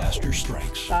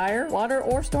strikes. Fire, water,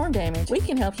 or storm damage, we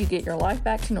can help you get your life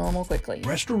back to normal quickly.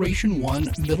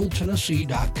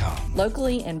 Restoration1MiddleTennessee.com.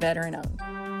 Locally and veteran owned.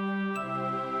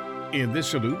 In this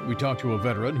salute, we talked to a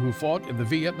veteran who fought in the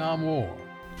Vietnam War.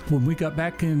 When we got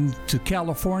back into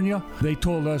California, they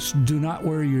told us, do not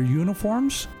wear your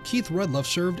uniforms. Keith Rudloff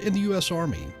served in the U.S.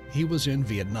 Army. He was in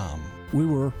Vietnam. We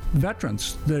were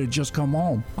veterans that had just come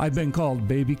home. I've been called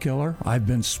baby killer. I've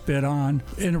been spit on.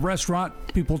 In a restaurant,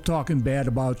 people talking bad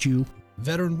about you.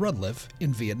 Veteran Rudloff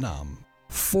in Vietnam.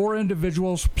 4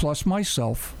 individuals plus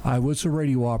myself. I was a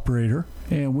radio operator,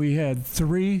 and we had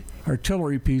 3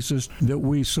 artillery pieces that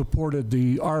we supported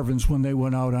the ARVNs when they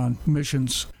went out on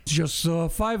missions. Just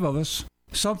 5 of us.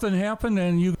 Something happened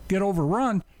and you get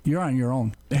overrun, you're on your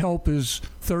own. Help is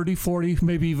 30, 40,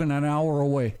 maybe even an hour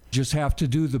away. Just have to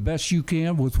do the best you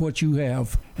can with what you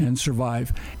have and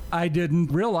survive. I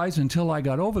didn't realize until I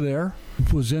got over there,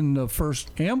 was in the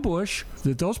first ambush,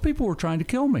 that those people were trying to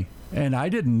kill me. And I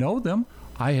didn't know them.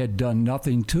 I had done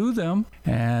nothing to them.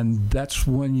 And that's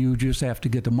when you just have to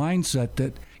get the mindset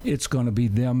that it's going to be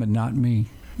them and not me.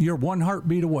 You're one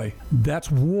heartbeat away. That's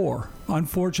war.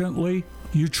 Unfortunately,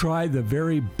 you try the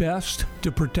very best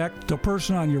to protect the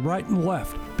person on your right and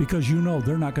left because you know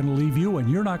they're not going to leave you and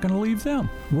you're not going to leave them.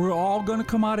 We're all going to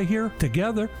come out of here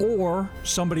together, or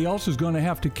somebody else is going to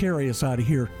have to carry us out of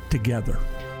here together.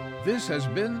 This has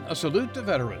been a Salute to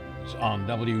Veterans on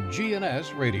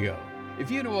WGNS Radio.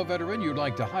 If you know a veteran you'd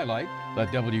like to highlight, let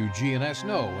WGNS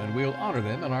know and we'll honor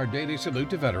them in our daily Salute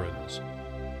to Veterans.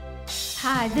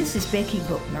 Hi, this is Becky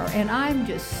Bookner, and I'm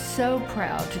just so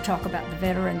proud to talk about the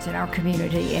veterans in our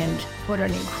community and what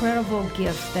an incredible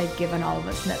gift they've given all of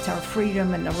us, and that's our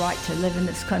freedom and the right to live in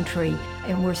this country,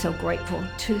 and we're so grateful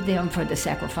to them for the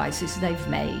sacrifices they've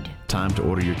made. Time to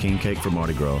order your king cake for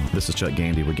Mardi Gras. This is Chuck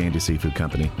Gandy with Gandy Seafood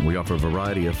Company. We offer a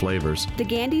variety of flavors. The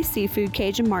Gandy Seafood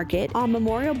Cajun Market on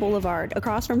Memorial Boulevard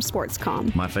across from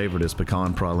Sportscom. My favorite is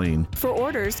pecan praline. For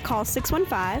orders, call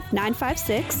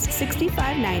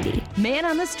 615-956-6590. Man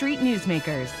on the Street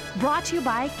Newsmakers, brought to you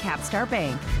by Capstar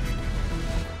Bank.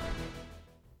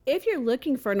 If you're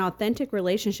looking for an authentic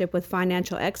relationship with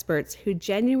financial experts who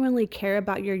genuinely care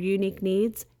about your unique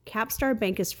needs, Capstar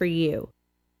Bank is for you.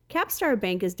 Capstar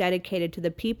Bank is dedicated to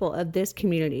the people of this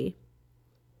community.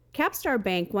 Capstar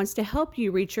Bank wants to help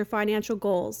you reach your financial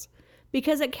goals,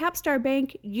 because at Capstar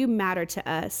Bank, you matter to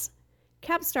us.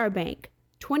 Capstar Bank,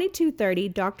 2230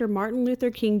 Dr. Martin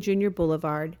Luther King Jr.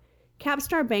 Boulevard,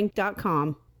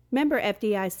 capstarbank.com. Member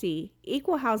FDIC,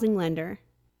 Equal Housing Lender.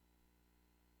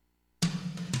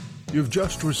 You've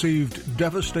just received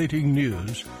devastating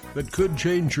news that could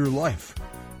change your life.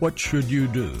 What should you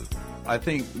do? I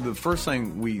think the first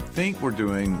thing we think we're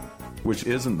doing, which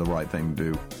isn't the right thing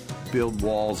to do, build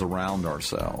walls around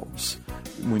ourselves.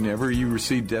 Whenever you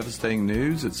receive devastating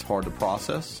news, it's hard to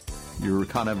process. You're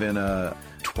kind of in a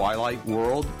twilight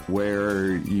world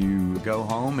where you go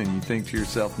home and you think to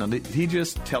yourself, now, did he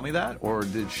just tell me that? Or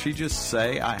did she just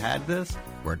say I had this?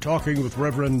 We're talking with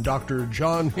Reverend Dr.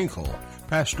 John Hinkle,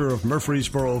 pastor of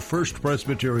Murfreesboro First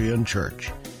Presbyterian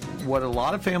Church. What a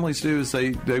lot of families do is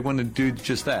they want to do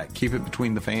just that, keep it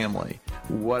between the family.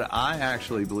 What I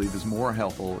actually believe is more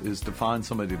helpful is to find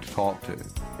somebody to talk to.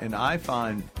 And I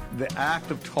find the act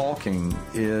of talking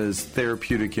is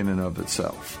therapeutic in and of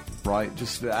itself, right?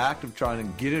 Just the act of trying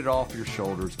to get it off your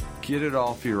shoulders, get it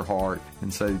off your heart,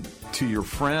 and say to your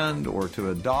friend or to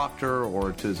a doctor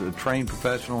or to a trained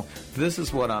professional, this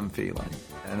is what I'm feeling.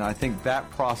 And I think that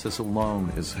process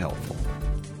alone is helpful.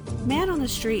 Man on the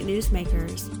Street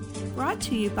Newsmakers, brought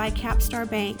to you by Capstar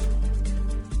Bank.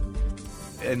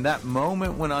 In that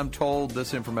moment when I'm told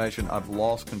this information, I've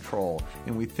lost control.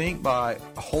 And we think by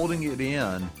holding it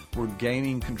in, we're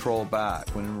gaining control back.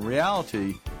 When in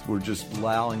reality, we're just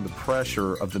allowing the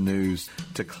pressure of the news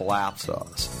to collapse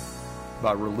us.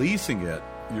 By releasing it,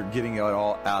 you're getting it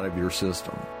all out of your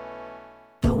system.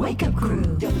 The Wake Up Crew,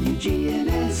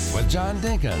 WGNS. With John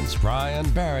Dinkins, Brian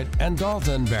Barrett, and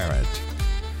Dalton Barrett.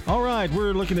 All right,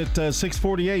 we're looking at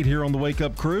 6:48 here on the Wake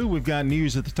Up Crew. We've got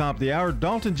news at the top of the hour.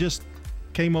 Dalton just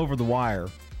came over the wire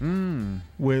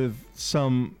with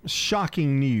some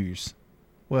shocking news.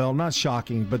 Well, not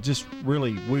shocking, but just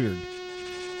really weird.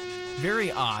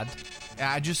 Very odd.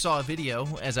 I just saw a video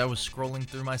as I was scrolling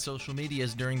through my social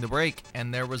medias during the break,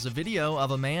 and there was a video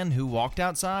of a man who walked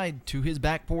outside to his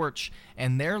back porch,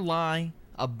 and there lay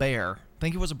a bear. I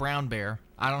think it was a brown bear.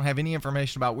 I don't have any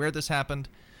information about where this happened,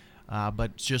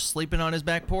 but just sleeping on his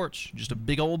back porch. Just a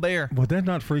big old bear. Would that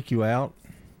not freak you out?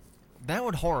 That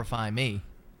would horrify me.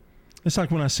 It's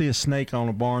like when I see a snake on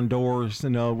a barn door. You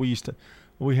know, we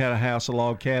had a house, a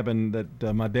log cabin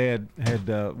that my dad had.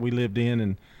 We lived in,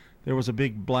 and there was a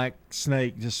big black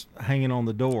snake just hanging on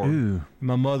the door. Ooh.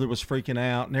 My mother was freaking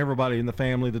out, and everybody in the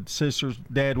family, the sisters,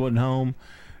 dad wasn't home,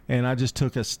 and I just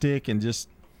took a stick and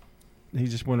he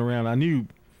just went around. I knew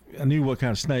what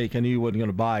kind of snake. I knew he wasn't going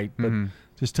to bite, but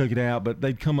just took it out. But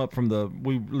they'd come up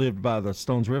we lived by the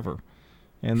Stones River,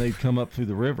 and they'd come up through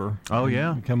the river. Oh,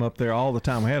 yeah. Come up there all the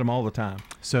time. We had them all the time.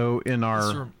 So in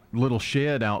our little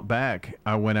shed out back,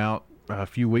 I went out a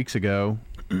few weeks ago,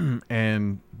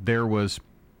 and there was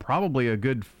probably a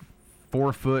good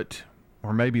 4 foot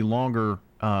or maybe longer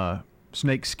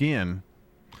snake skin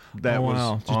that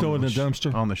was just throw it in the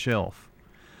dumpster on the shelf.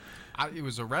 It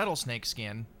was a rattlesnake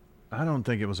skin. I don't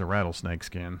think it was a rattlesnake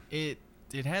skin. It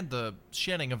had the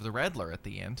shedding of the Redler at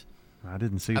the end. I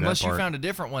didn't see that part. Unless you found a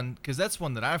different one, because that's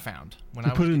one that I found when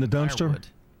you put it in the dumpster.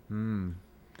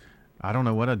 I don't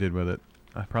know what I did with it.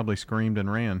 I probably screamed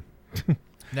and ran.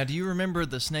 Now, do you remember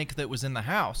the snake that was in the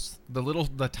house?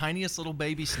 The tiniest little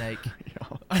baby snake.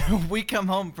 We come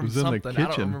home from something. I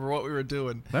don't remember what we were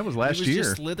doing. That was last year. It was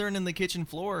just slithering in the kitchen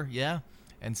floor. Yeah.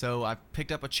 And so I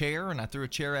picked up a chair and I threw a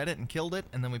chair at it and killed it,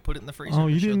 and then we put it in the freezer. Oh,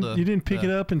 you didn't pick it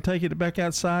up and take it back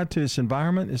outside to its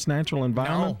environment, its natural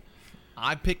environment? No.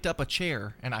 I picked up a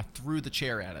chair and I threw the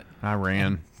chair at it. I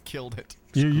ran. Killed it.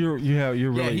 You're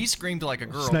really. Yeah, he screamed like a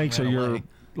girl. Snakes are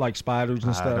like spiders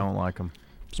and stuff. I don't like them.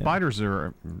 Spiders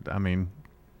are. I mean,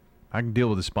 I can deal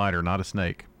with a spider, not a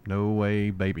snake. No way,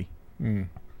 baby.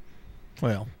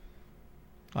 Well,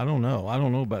 I don't know. I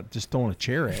don't know about just throwing a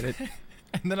chair at it.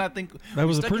 And then I think that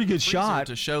was a pretty good shot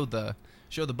to show the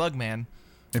show the Bugman.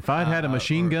 If I'd had a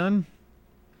machine gun,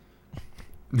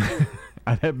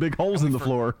 I'd have big holes in the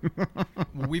floor.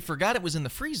 We forgot it was in the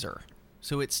freezer,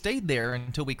 so it stayed there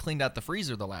until we cleaned out the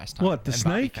freezer the last time. What, the and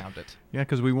Bobby snake? found it. Yeah,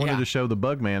 because we wanted Yeah. to show the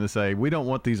Bugman to say, we don't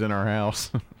want these in our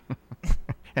house.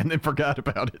 And then forgot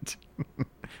about it.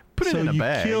 Put it in a you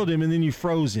bag. killed him and then you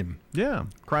froze him. Yeah,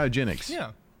 cryogenics.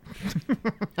 Yeah.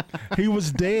 He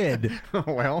was dead.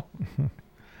 Well.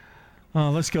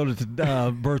 Let's go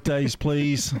to birthdays,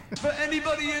 please. For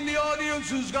anybody in the audience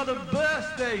who's got a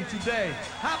birthday today,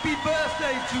 happy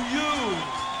birthday to you.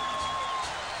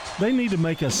 They need to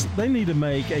make a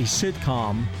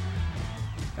sitcom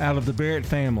out of the Barrett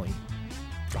family.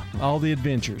 All the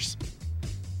adventures.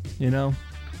 You know?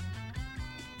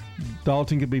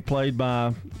 Dalton could be played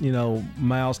by,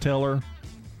 Miles Teller.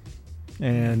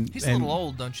 And He's a little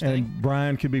old, don't you and think?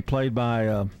 Brian could be played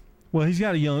by, he's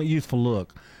got a young, youthful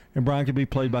look. And Brian could be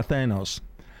played by Thanos.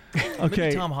 Okay.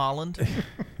 Maybe Tom Holland.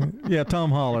 Yeah,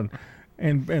 Tom Holland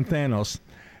and Thanos.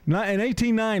 In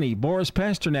 1890, Boris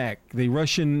Pasternak, the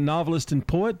Russian novelist and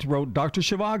poet, wrote Dr.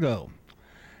 Zhivago.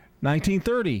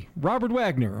 1930, Robert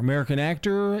Wagner, American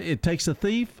actor. It Takes a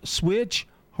Thief, Switch,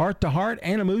 Heart to Heart,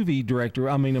 and a movie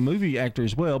actor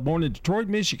as well, born in Detroit,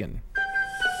 Michigan.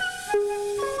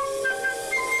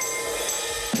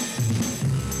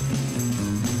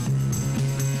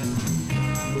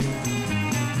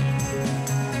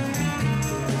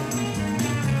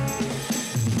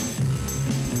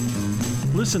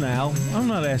 Listen, Al, I'm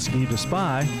not asking you to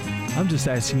spy. I'm just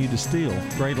asking you to steal.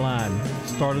 Great line.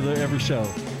 Start of every show.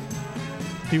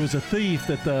 He was a thief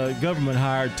that the government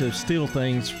hired to steal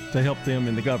things to help them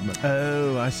in the government.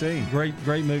 Oh, I see. Great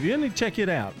movie. And check it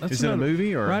out. Is it a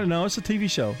movie or? No, it's a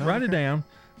TV show. Oh, Write it okay. down.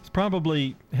 It's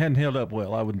probably hadn't held up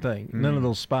well, I wouldn't think. None of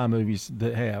those spy movies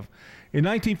that have. In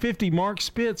 1950, Mark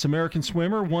Spitz, American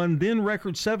swimmer, won then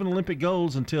record 7 Olympic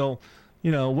golds until,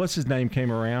 what's his name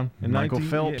came around. Michael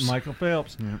Phelps. Michael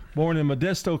Phelps, Yeah. born in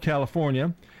Modesto,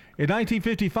 California. In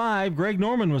 1955, Greg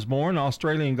Norman was born,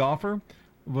 Australian golfer.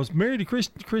 Was married to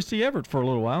Christy Everett for a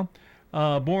little while.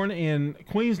 Born in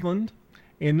Queensland.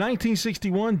 In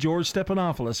 1961, George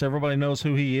Stephanopoulos. Everybody knows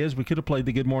who he is. We could have played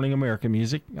the Good Morning America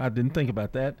music. I didn't think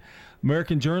about that.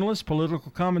 American journalist, political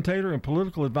commentator, and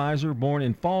political advisor, born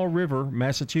in Fall River,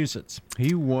 Massachusetts.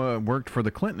 He worked for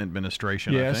the Clinton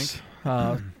administration, Yes.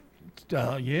 I think.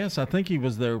 Yes, I think he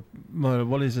was their,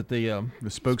 what is it, the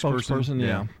spokesperson?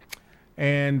 Yeah.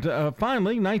 And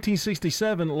finally,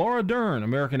 1967, Laura Dern,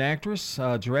 American actress,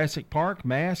 Jurassic Park,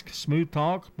 Mask, Smooth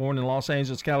Talk, born in Los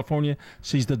Angeles, California.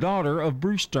 She's the daughter of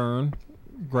Bruce Dern,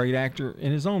 great actor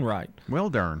in his own right. Well,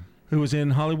 Dern. Who was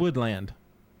in Hollywoodland.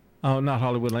 Oh, not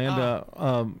Hollywoodland.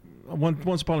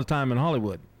 Once Upon a Time in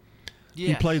Hollywood. Yes.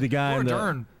 He played the guy Laura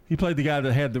Dern. He played the guy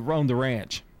that owned the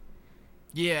ranch.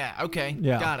 Yeah, okay.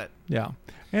 Yeah. Got it. Yeah.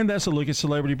 And that's a look at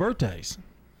celebrity birthdays.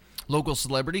 Local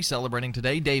celebrities celebrating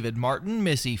today: David Martin,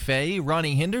 Missy Faye,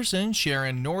 Ronnie Henderson,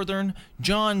 Sharon Northern,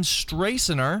 John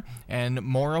Strassener, and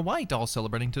Maura White, all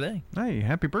celebrating today. Hey,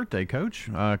 happy birthday, Coach.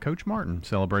 Coach Martin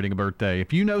celebrating a birthday.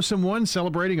 If you know someone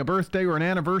celebrating a birthday or an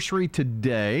anniversary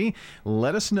today,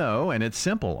 let us know, and it's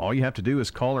simple. All you have to do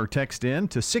is call or text in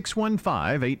to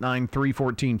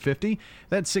 615-893-1450.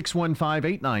 That's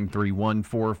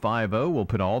 615-893-1450. We'll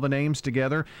put all the names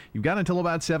together. You've got until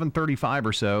about 7:35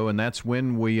 or so, and that's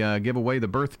when we give away the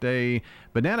birthday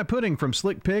banana pudding from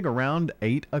Slick Pig around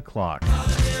 8 o'clock.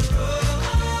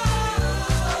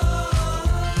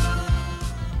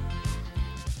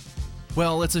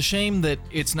 Well, it's a shame that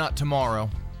it's not tomorrow,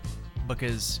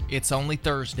 because it's only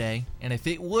Thursday, and if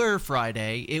it were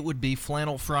Friday, it would be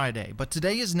Flannel Friday. But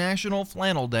today is National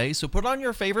Flannel Day, so put on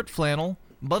your favorite flannel,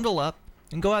 bundle up,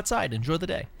 and go outside. Enjoy the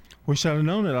day. Wish I'd have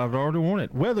known it. I've already worn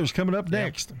it. Weather's coming up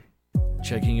next.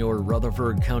 Checking your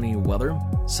Rutherford County weather.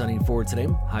 Sunny for today.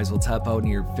 Highs will top out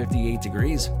near 58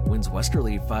 degrees. Winds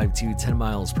westerly 5 to 10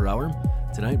 miles per hour.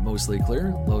 Tonight, mostly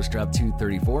clear. Lows drop to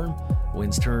 34.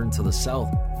 Winds turn to the south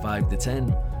 5 to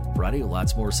 10. Friday,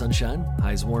 lots more sunshine.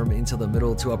 Highs warm into the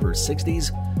middle to upper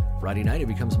 60s. Friday night, it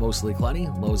becomes mostly cloudy.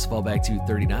 Lows fall back to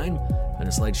 39. And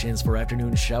a slight chance for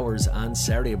afternoon showers on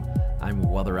Saturday. I'm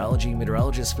weatherology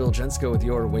meteorologist Phil Jensko with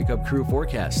your Wake Up Crew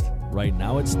forecast. Right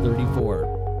now, it's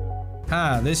 34.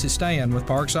 Hi, this is Stan with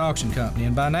Parks Auction Company,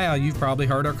 and by now you've probably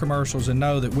heard our commercials and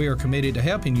know that we are committed to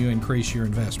helping you increase your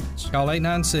investments. Call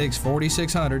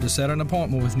 896-4600 to set an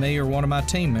appointment with me or one of my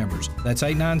team members. That's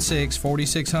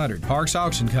 896-4600. Parks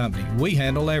Auction Company. We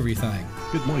handle everything.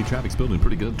 Good morning. Traffic's building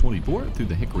pretty good. 24 through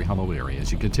the Hickory Hollow area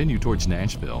as you continue towards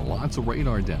Nashville. Lots of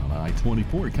radar down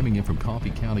I-24 coming in from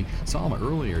Coffee County. Saw them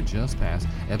earlier just past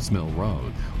Epps Mill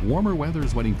Road. Warmer weather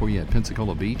is waiting for you at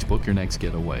Pensacola Beach. Book your next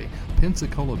getaway.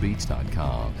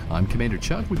 PensacolaBeach.com. I'm Commander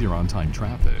Chuck with your on-time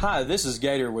traffic. Hi, this is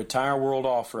Gator with Tire World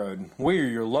Off-Road. We're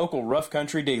your local rough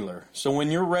country dealer. So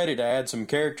when you're ready to add some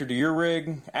character to your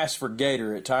rig, ask for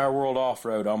Gator at Tire World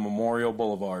Off-Road on Memorial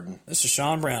Boulevard. This is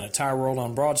Sean Brown at Tire World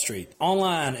on Broad Street. Online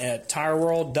at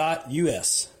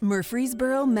tireworld.us.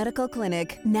 Murfreesboro Medical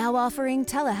Clinic, now offering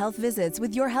telehealth visits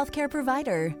with your healthcare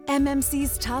provider.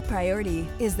 MMC's top priority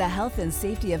is the health and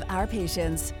safety of our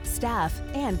patients, staff,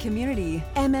 and community.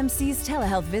 MMC's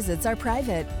telehealth visits are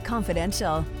private,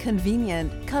 confidential,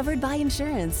 convenient, covered by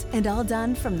insurance, and all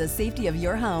done from the safety of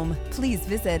your home. Please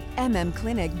visit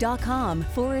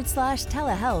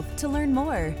mmclinic.com/telehealth to learn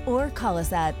more, or call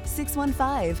us at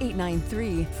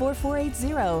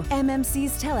 615-893-4480. MMC's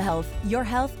Telehealth. Your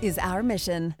health is our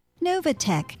mission.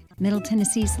 Novatech, Middle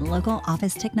Tennessee's local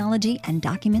office technology and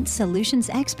document solutions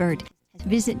expert.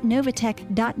 Visit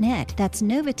Novatech.net. That's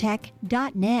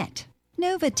Novatech.net.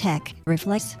 Novatech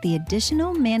reflects the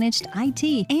additional managed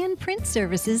IT and print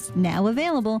services now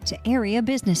available to area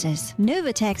businesses.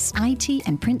 Novatech's IT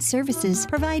and print services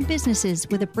provide businesses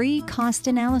with a free cost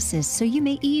analysis so you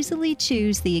may easily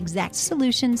choose the exact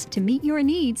solutions to meet your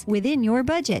needs within your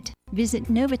budget. Visit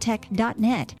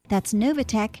Novatech.net. That's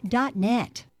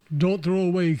Novatech.net. Don't throw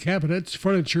away cabinets,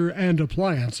 furniture, and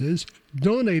appliances.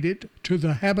 Donate it to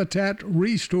the Habitat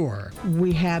Restore.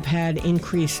 We have had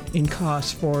increase in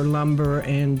costs for lumber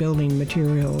and building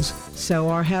materials, so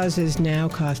our houses now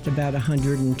cost about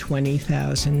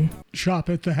 $120,000. Shop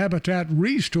at the Habitat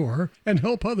Restore and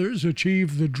help others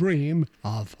achieve the dream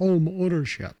of home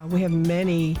ownership. We have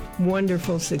many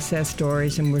wonderful success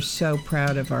stories, and we're so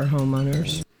proud of our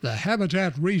homeowners. The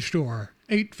Habitat Restore,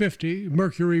 850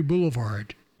 Mercury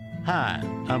Boulevard. Hi,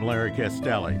 I'm Larry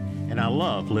Castelli, and I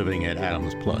love living at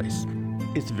Adams Place.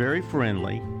 It's very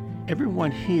friendly. Everyone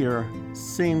here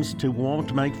seems to want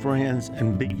to make friends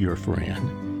and be your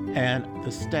friend, and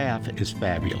the staff is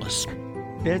fabulous.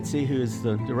 Betsy, who is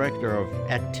the director of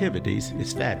activities,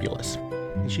 is fabulous.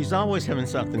 She's always having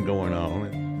something going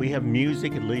on. We have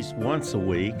music at least once a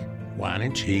week, wine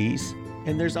and cheese,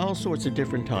 and there's all sorts of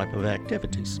different type of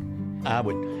activities. I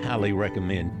would highly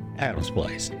recommend Adams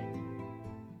Place.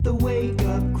 The Wake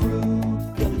Up Crew,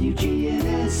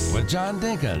 WGNS. With John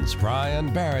Dinkins,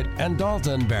 Brian Barrett, and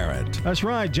Dalton Barrett. That's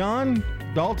right, John,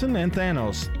 Dalton, and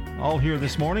Thanos all here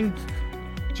this morning.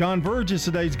 John Verge is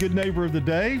today's Good Neighbor of the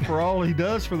Day for all he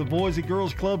does for the Boys and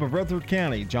Girls Club of Rutherford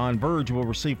County. John Verge will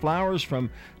receive flowers from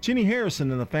Jenny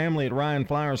Harrison and the family at Ryan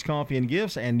Flowers Coffee and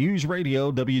Gifts and News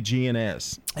Radio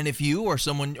WGNS. And if you or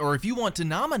someone, or if you want to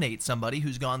nominate somebody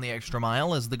who's gone the extra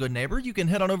mile as the good neighbor, you can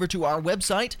head on over to our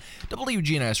website,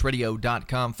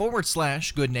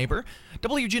 WGNSradio.com/good neighbor.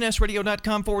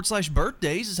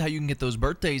 WGNSradio.com/birthdays is how you can get those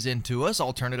birthdays into us.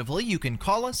 Alternatively, you can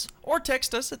call us or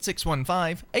text us at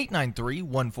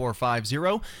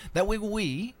 615-893-1450. That way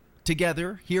we,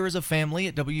 together, here as a family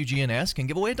at WGNS, can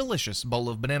give away a delicious bowl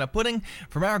of banana pudding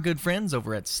from our good friends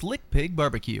over at Slick Pig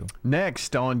Barbecue.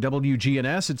 Next on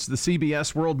WGNS, it's the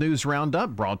CBS World News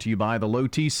Roundup, brought to you by the Low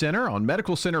T Center on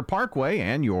Medical Center Parkway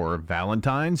and your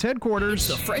Valentine's headquarters.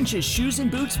 It's the French's Shoes and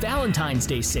Boots Valentine's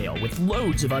Day sale with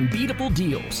loads of unbeatable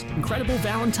deals. Incredible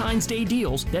Valentine's Day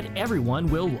deals that everyone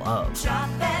will love. Shop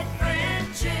at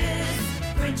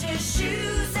French's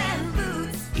Shoes and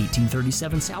Boots.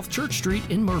 1837 South Church Street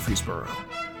in Murfreesboro.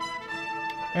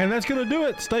 And that's going to do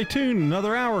it. Stay tuned.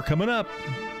 Another hour coming up.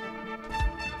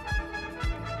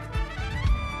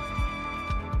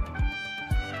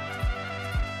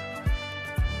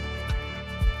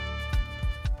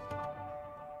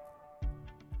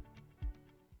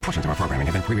 Portions of our programming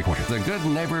have been pre-recorded. The Good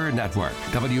Neighbor Network,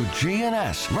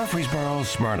 WGNS, Murfreesboro,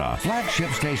 Smyrna,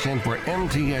 flagship station for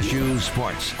MTSU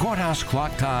Sports. Courthouse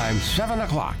clock time, 7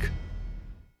 o'clock.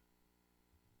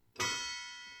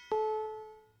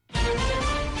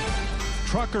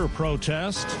 Trucker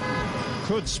protest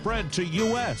could spread to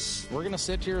U.S. We're going to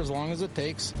sit here as long as it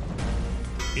takes.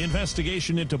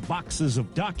 Investigation into boxes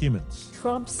of documents.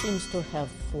 Trump seems to have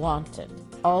flaunted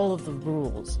all of the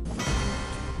rules.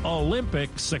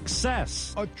 Olympic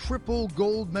success. A triple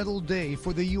gold medal day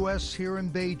for the U.S. here in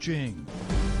Beijing.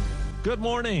 Good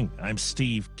morning. I'm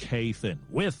Steve Kathan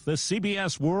with the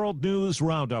CBS World News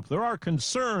Roundup. There are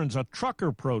concerns a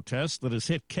trucker protest that has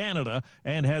hit Canada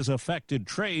and has affected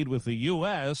trade with the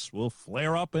U.S. will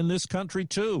flare up in this country,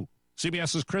 too.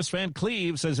 CBS's Chris Van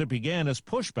Cleve says it began as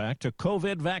pushback to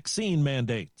COVID vaccine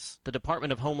mandates. The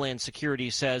Department of Homeland Security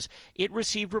says it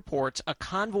received reports a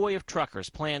convoy of truckers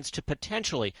plans to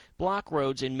potentially block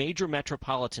roads in major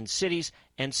metropolitan cities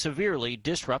and severely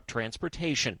disrupt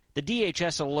transportation. The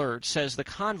DHS alert says the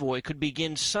convoy could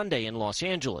begin Sunday in Los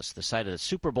Angeles, the site of the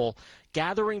Super Bowl,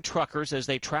 gathering truckers as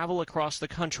they travel across the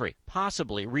country,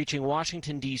 possibly reaching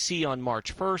Washington, D.C. on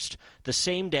March 1st, the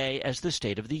same day as the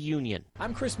State of the Union.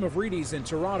 I'm Chris Mavridis in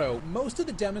Toronto. Most of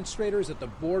the demonstrators at the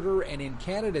border and in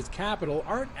Canada's capital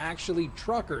aren't actually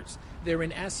truckers. They're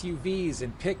in SUVs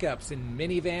and pickups and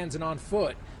minivans and on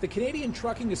foot. The Canadian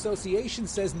Trucking Association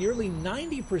says nearly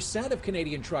 90% of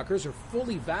Canadian truckers are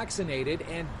fully vaccinated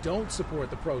and don't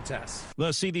support the protests. The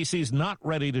CDC's not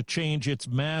ready to change its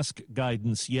mask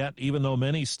guidance yet, even though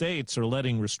many states are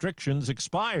letting restrictions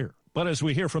expire. But as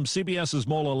we hear from CBS's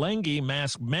Mola Lenghi,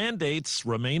 mask mandates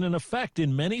remain in effect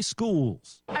in many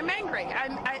schools. I'm angry.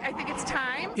 I think it's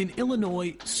time. In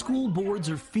Illinois, school boards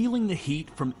are feeling the heat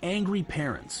from angry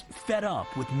parents, fed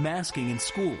up with masking in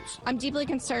schools. I'm deeply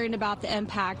concerned about the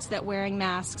impact that wearing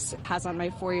masks has on my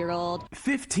 4-year-old.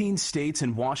 15 states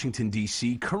and Washington,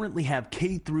 D.C. currently have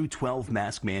K-12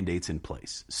 mask mandates in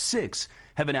place. 6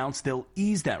 have announced they'll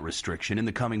ease that restriction in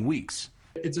the coming weeks.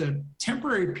 It's a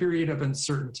temporary period of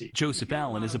uncertainty. Joseph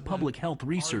Allen is a public health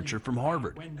researcher from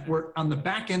Harvard. We're on the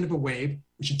back end of a wave.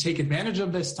 We should take advantage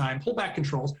of this time, pull back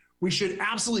controls. We should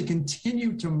absolutely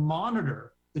continue to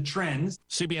monitor the trends.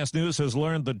 CBS News has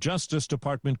learned the Justice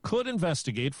Department could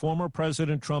investigate former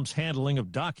President Trump's handling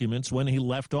of documents when he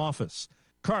left office.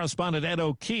 Correspondent Ed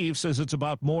O'Keefe says it's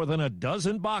about more than a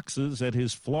dozen boxes at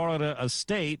his Florida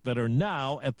estate that are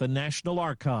now at the National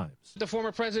Archives. The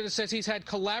former president says he's had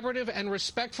collaborative and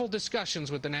respectful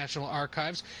discussions with the National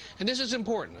Archives, and this is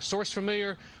important. A source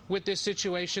familiar with this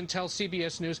situation tells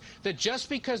CBS News that just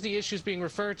because the issue is being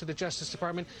referred to the Justice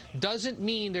Department doesn't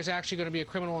mean there's actually going to be a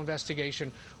criminal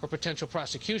investigation or potential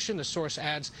prosecution. The source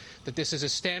adds that this is a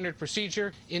standard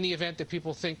procedure in the event that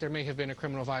people think there may have been a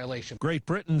criminal violation. Great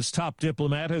Britain's top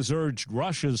diplomat has urged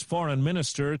Russia's foreign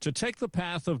minister to take the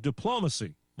path of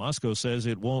diplomacy. Moscow says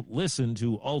it won't listen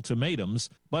to ultimatums.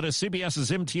 But as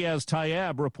CBS's Imtiaz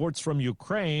Tayeb reports from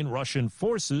Ukraine, Russian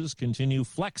forces continue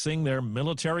flexing their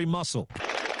military muscle.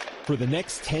 For the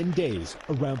next 10 days,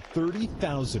 around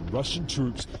 30,000 Russian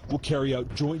troops will carry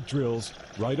out joint drills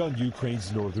right on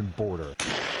Ukraine's northern border.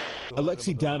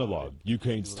 Alexei Danilov,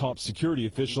 Ukraine's top security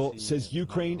official, says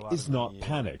Ukraine is not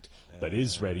panicked, but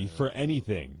is ready for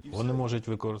anything.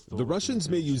 The Russians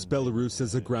may use Belarus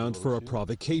as a ground for a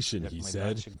provocation, he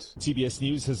said. CBS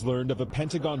News has learned of a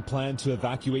Pentagon plan to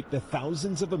evacuate the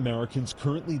thousands of Americans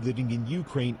currently living in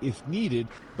Ukraine if needed,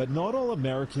 but not all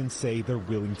Americans say they're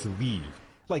willing to leave.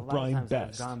 Like Brian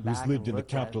Best, who's lived in the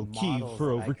capital Kyiv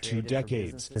for over 2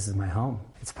 decades. This is my home.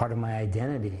 It's part of my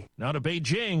identity. Now to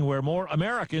Beijing, where more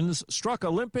Americans struck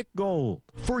Olympic gold.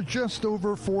 For just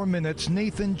over 4 minutes,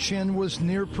 Nathan Chen was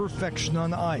near perfection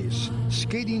on ice.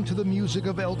 Skating to the music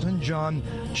of Elton John,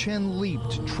 Chen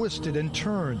leaped, twisted, and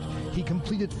turned. He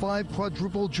completed 5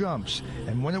 quadruple jumps,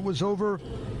 and when it was over,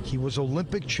 he was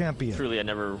Olympic champion. Truly, I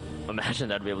never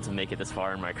imagined I'd be able to make it this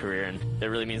far in my career, and it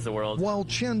really means the world. While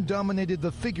Chen dominated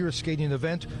the figure skating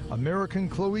event, American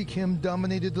Chloe Kim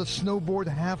dominated the snowboard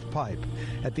halfpipe.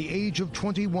 At the age of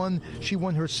 21, she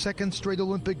won her 2nd straight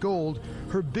Olympic gold.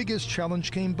 Her biggest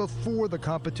challenge came before the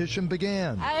competition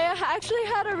began. I actually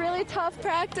had a really tough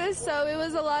practice, so it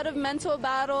was a lot of mental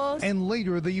battles. And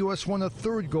later, the U.S. won a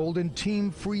 3rd gold in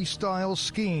team freestyle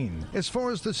skiing. As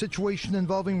far as the situation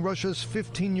involving Russia's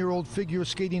 15-year-old figure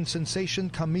skating sensation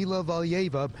Kamila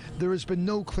Valieva, there has been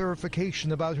no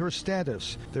clarification about her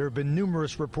status. There have been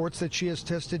numerous reports that she has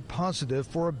tested positive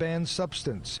for a banned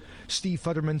substance. Steve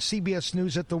Futterman, CBS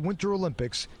News at the Winter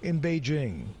Olympics in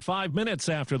Beijing. 5 minutes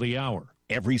after the hour.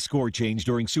 Every score change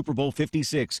during Super Bowl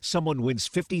 56, someone wins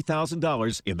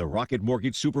 $50,000 in the Rocket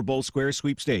Mortgage Super Bowl Square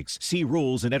Sweepstakes. See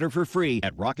rules and enter for free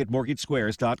at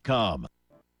rocketmortgagesquares.com.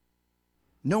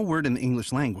 No word in the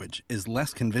English language is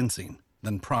less convincing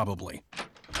than probably.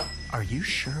 Are you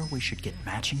sure we should get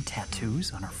matching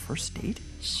tattoos on our first date?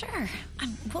 Sure.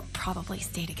 We'll probably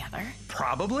stay together.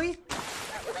 Probably?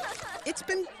 It's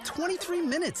been 23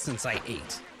 minutes since I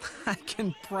ate. I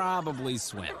can probably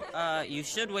swim. You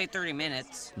should wait 30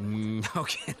 minutes.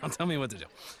 Okay, now tell me what to do.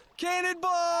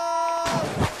 Cannonball!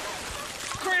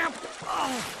 Cramp!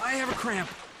 Oh, I have a cramp.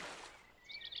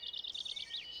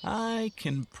 I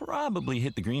can probably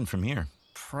hit the green from here.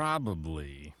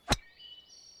 Probably.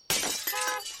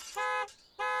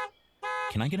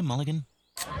 Can I get a mulligan?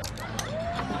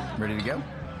 Ready to go?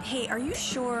 Hey, are you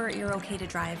sure you're okay to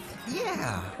drive?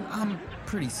 Yeah, I'm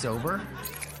pretty sober.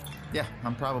 Yeah,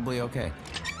 I'm probably okay.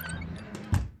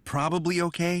 Probably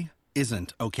okay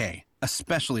isn't okay,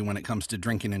 especially when it comes to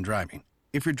drinking and driving.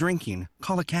 If you're drinking,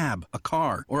 call a cab, a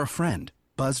car, or a friend.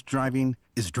 Buzzed driving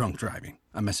is drunk driving.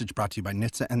 A message brought to you by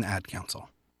NHTSA and the Ad Council.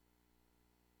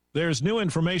 There's new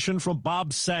information from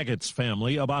Bob Saget's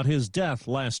family about his death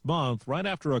last month, right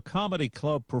after a comedy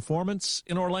club performance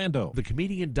in Orlando. The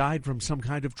comedian died from some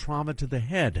kind of trauma to the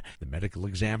head. The medical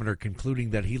examiner concluding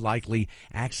that he likely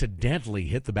accidentally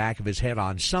hit the back of his head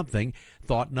on something,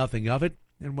 thought nothing of it,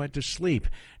 and went to sleep.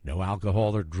 No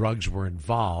alcohol or drugs were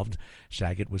involved.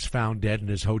 Saget was found dead in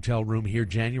his hotel room here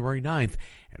January 9th,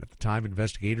 and at the time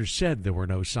investigators said there were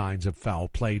no signs of foul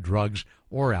play, drugs,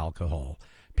 or alcohol.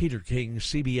 Peter King,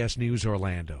 CBS News,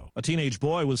 Orlando. A teenage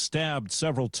boy was stabbed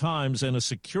several times and a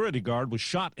security guard was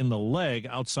shot in the leg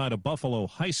outside of Buffalo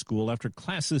High School after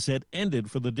classes had ended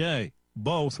for the day.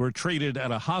 Both were treated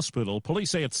at a hospital.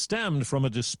 Police say it stemmed from a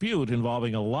dispute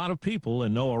involving a lot of people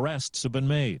and no arrests have been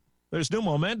made. There's new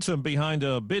momentum behind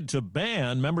a bid to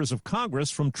ban members of Congress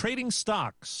from trading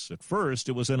stocks. At first,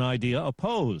 it was an idea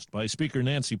opposed by Speaker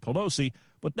Nancy Pelosi,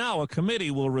 but now a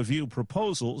committee will review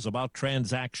proposals about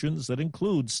transactions that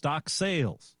include stock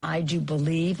sales. I do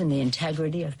believe in the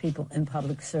integrity of people in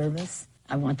public service.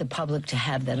 I want the public to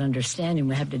have that understanding.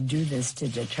 We have to do this to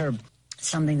deter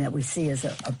something that we see as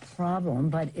a problem,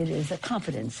 but it is a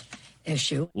confidence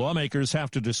issue. Lawmakers have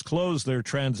to disclose their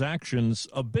transactions.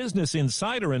 A Business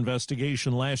Insider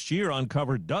investigation last year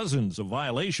uncovered dozens of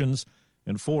violations,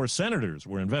 and 4 senators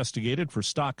were investigated for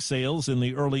stock sales in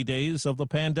the early days of the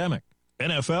pandemic.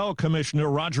 NFL Commissioner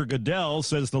Roger Goodell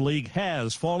says the league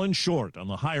has fallen short on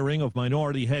the hiring of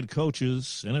minority head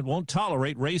coaches, and it won't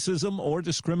tolerate racism or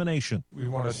discrimination. We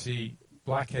want to see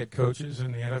black head coaches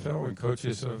in the NFL and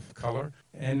coaches of color,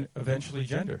 and eventually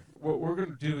gender. What we're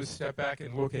going to do is step back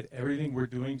and look at everything we're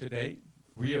doing today,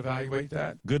 reevaluate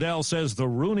that. Goodell says the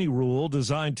Rooney Rule,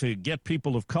 designed to get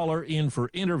people of color in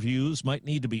for interviews, might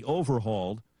need to be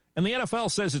overhauled. And the NFL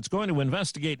says it's going to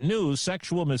investigate new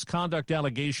sexual misconduct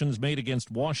allegations made against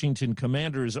Washington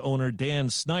Commanders owner Dan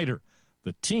Snyder.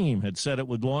 The team had said it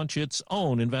would launch its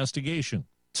own investigation.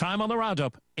 Time on the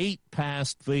roundup, 8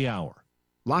 past the hour.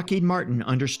 Lockheed Martin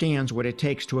understands what it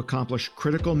takes to accomplish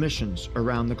critical missions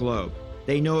around the globe.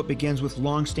 They know it begins with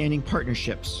long-standing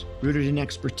partnerships rooted in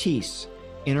expertise,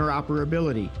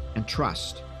 interoperability, and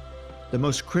trust. The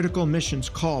most critical missions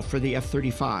call for the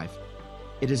F-35.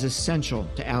 It is essential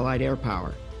to Allied air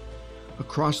power.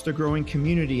 Across the growing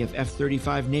community of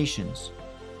F-35 nations,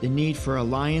 the need for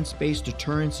alliance-based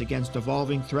deterrence against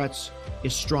evolving threats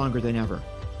is stronger than ever.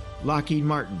 Lockheed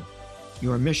Martin,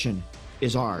 your mission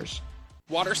is ours.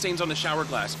 Water stains on the shower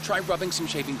glass. Try rubbing some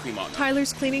shaving cream on them.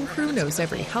 Tyler's cleaning crew knows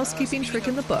every housekeeping trick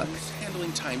in the book.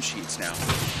 Handling timesheets now.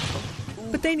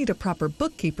 But they need a proper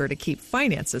bookkeeper to keep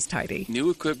finances tidy. New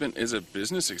equipment is a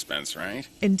business expense, right?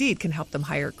 Indeed can help them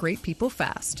hire great people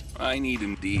fast. I need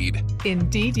Indeed.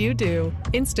 Indeed you do.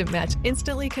 Instant Match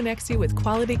instantly connects you with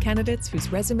quality candidates whose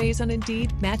resumes on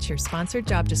Indeed match your sponsored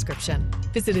job description.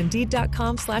 Visit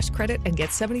Indeed.com/credit and get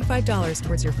 $75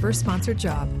 towards your first sponsored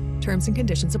job. Terms and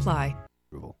conditions apply.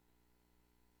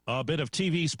 A bit of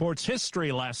TV sports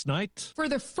history last night. For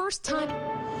the first time...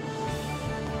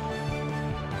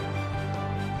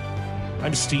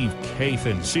 I'm Steve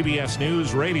Kathan, CBS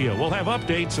News Radio. We'll have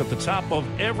updates at the top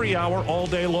of every hour all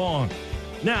day long.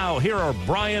 Now, here are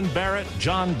Brian Barrett,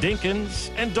 John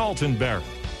Dinkins, and Dalton Barrett.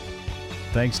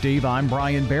 Thanks, Steve. I'm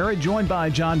Brian Barrett, joined by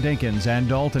John Dinkins and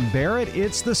Dalton Barrett.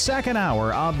 It's the second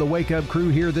hour of the Wake Up Crew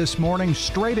here this morning.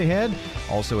 Straight ahead,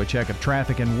 also a check of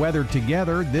traffic and weather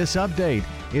together. This update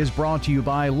is brought to you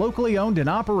by locally owned and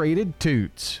operated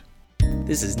Toots.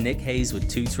 This is Nick Hayes with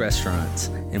Toots Restaurants,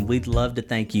 and we'd love to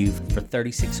thank you for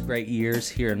 36 great years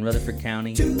here in Rutherford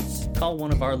County. Toots. Call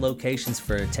one of our locations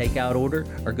for a takeout order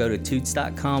or go to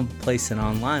Toots.com to place an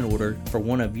online order for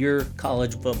one of your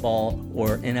college football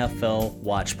or NFL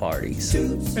watch parties.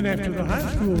 Toots. And after the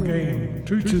high school game,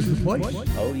 Toots is the place.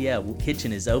 Oh yeah,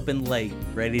 kitchen is open late,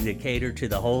 ready to cater to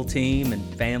the whole team and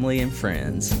family and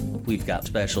friends. We've got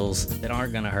specials that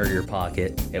aren't going to hurt your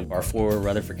pocket at our 4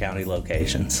 Rutherford County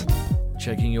locations.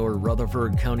 Checking your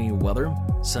Rutherford County weather.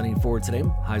 Sunny for today.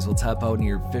 Highs will top out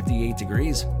near 58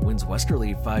 degrees. Winds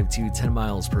westerly 5 to 10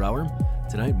 miles per hour.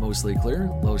 Tonight, mostly clear.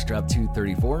 Lows drop to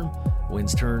 34.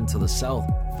 Winds turn to the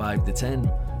south 5 to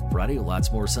 10. Friday,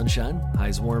 lots more sunshine.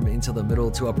 Highs warm into the middle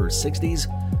to upper 60s.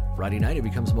 Friday night, it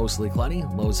becomes mostly cloudy.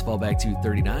 Lows fall back to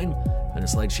 39. And a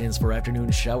slight chance for afternoon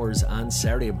showers on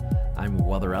Saturday. I'm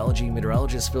weatherology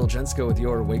meteorologist Phil Jensko with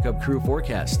your Wake Up Crew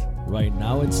forecast. Right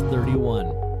now, it's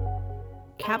 31.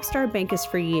 Capstar Bank is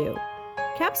for you.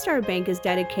 Capstar Bank is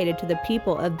dedicated to the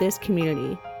people of this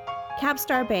community.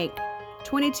 Capstar Bank,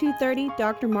 2230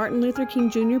 Dr. Martin Luther King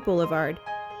Jr. Boulevard.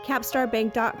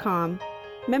 CapstarBank.com.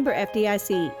 Member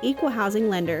FDIC, Equal Housing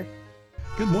Lender.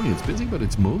 Good morning. It's busy, but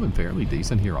it's moving fairly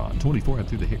decent here on 24 and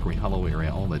through the Hickory Hollow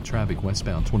area. All that traffic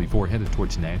westbound 24 headed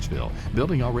towards Nashville.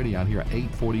 Building already out here at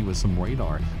 840 with some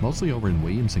radar, mostly over in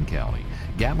Williamson County.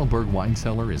 Gatlinburg Wine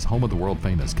Cellar is home of the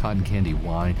world-famous cotton candy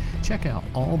wine. Check out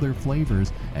all their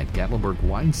flavors at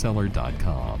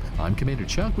GatlinburgWineCellar.com. I'm Commander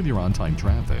Chuck with your on-time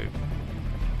traffic.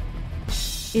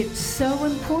 It's so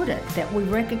important that we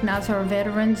recognize our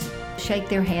veterans, shake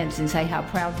their hands and say how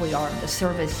proud we are of the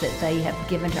service that they have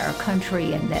given to our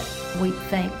country and that we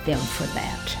thank them for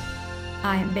that.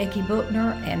 I am Becky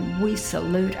Bookner and we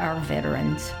salute our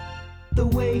veterans. The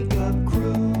Wake Up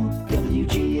Crew,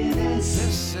 WGNS.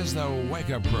 This is the Wake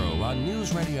Up Crew on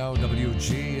News Radio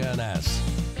WGNS.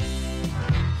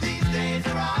 These days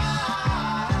are all.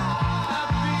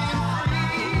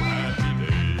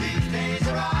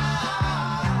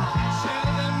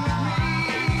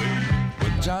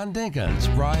 John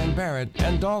Dinkins, Brian Barrett,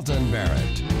 and Dalton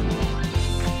Barrett.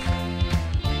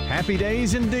 Happy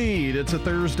days indeed. It's a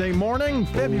Thursday morning,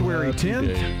 February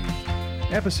 10th,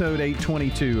 episode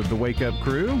 822 of the Wake Up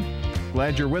Crew.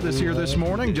 Glad you're with us here this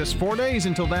morning. Just 4 days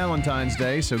until Valentine's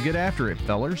Day, so get after it,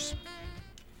 fellers.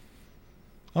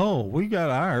 Oh, we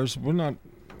got ours. We're not.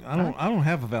 I don't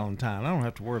have a Valentine. I don't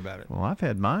have to worry about it. Well, I've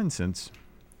had mine since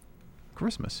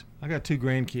Christmas. I got 2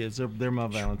 grandkids. They're my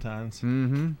Valentines.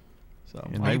 Mm-hmm. So,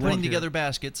 are you putting together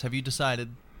baskets? Have you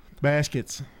decided?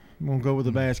 Baskets. I'm going to go with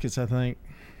the baskets, I think.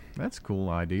 That's a cool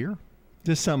idea.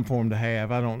 Just something for them to have.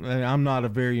 I'm not a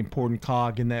very important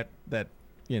cog in that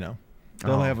they'll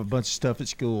have a bunch of stuff at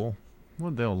school.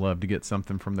 Well, they'll love to get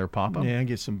something from their papa. Yeah,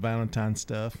 get some Valentine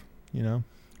stuff,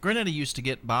 Granddaddy used to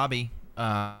get Bobby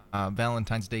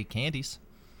Valentine's Day candies.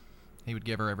 He would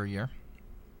give her every year.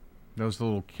 Those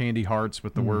little candy hearts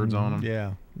with the words on them.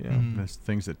 Yeah. Mm-hmm. Those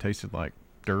things that tasted like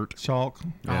dirt. Chalk.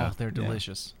 Yeah. Oh, they're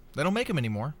delicious. They don't make them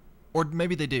anymore. Or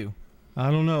maybe they do. I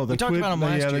don't know. We talked about them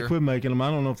last year. They quit making them. I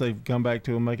don't know if they've come back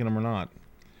to them making them or not.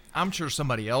 I'm sure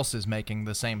somebody else is making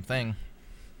the same thing.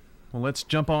 Well, let's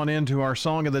jump on into our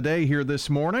song of the day here this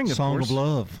morning. Song of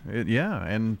love.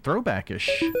 And throwbackish.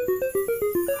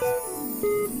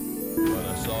 But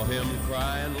I saw him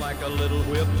crying like a little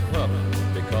whipped pup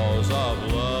because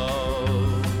of love.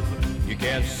 You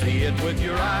can't see it with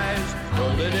your eyes,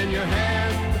 hold it in your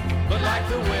hand, but like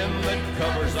the wind that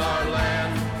covers our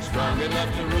land, strong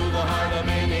enough to rule the heart of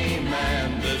any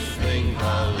man, this thing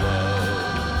called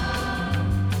love.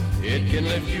 It can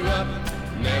lift you up,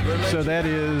 never let So that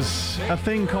is A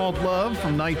Thing Called Love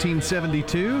from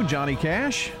 1972, Johnny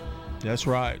Cash. That's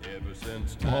right.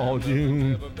 Oh,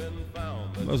 June.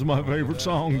 That's my favorite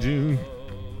song, June.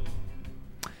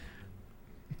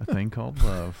 A Thing Called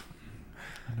Love.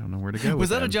 I don't know where to go. Was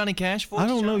that a Johnny Cash voice? I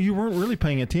don't know. You weren't really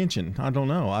paying attention. I don't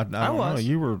know. I don't was. know.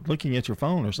 You were looking at your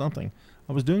phone or something.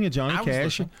 I was doing a Johnny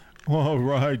Cash. Listening. All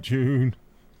right, June.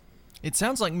 It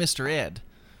sounds like Mr. Ed.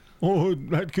 Oh,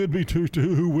 that could be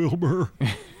Tutu Wilbur.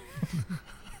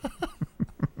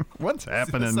 What's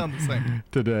happening the same.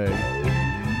 today?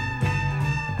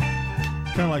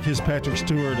 It's kind of like his Patrick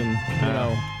Stewart and,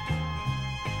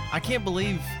 I can't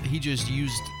believe he just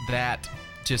used that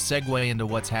to segue into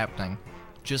what's happening.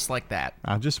 Just like that.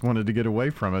 I just wanted to get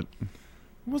away from it.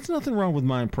 There's nothing wrong with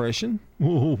my impression.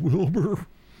 Oh, Wilbur.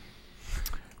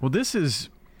 Well, this is...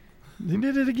 He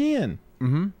did it again.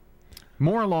 Mm-hmm.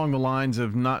 More along the lines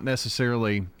of not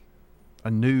necessarily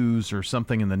a news or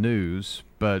something in the news,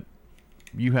 but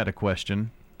you had a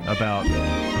question about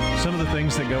some of the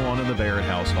things that go on in the Barrett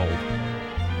household.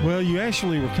 Well, you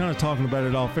actually were kind of talking about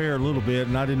it off air a little bit,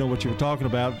 and I didn't know what you were talking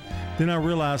about. Then I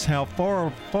realized how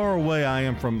far away I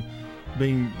am from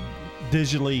being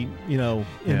digitally,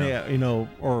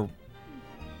 or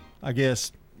I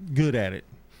guess good at it.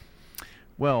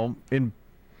 Well, in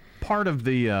part of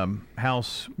the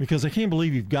house, because I can't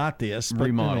believe you've got this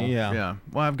remodel. Yeah.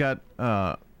 Well, I've got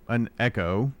an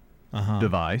Echo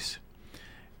device,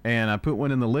 and I put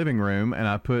one in the living room, and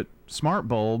I put smart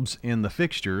bulbs in the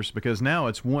fixtures because now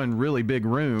it's one really big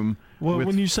room. Well,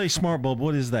 when you say smart bulb,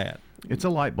 what is that? It's a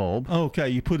light bulb. Oh, okay,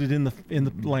 you put it in the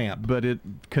lamp. But it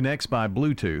connects by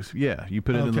Bluetooth. Yeah, you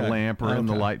put it in the lamp or in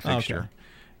the light fixture.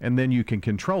 And then you can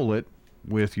control it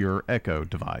with your Echo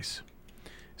device.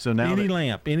 So now any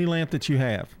lamp that you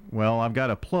have. Well, I've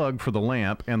got a plug for the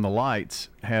lamp, and the lights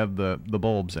have the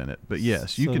bulbs in it. But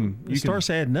yes, you can. It starts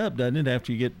adding up, doesn't it?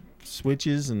 After you get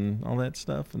switches and all that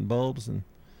stuff and bulbs and.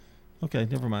 Okay,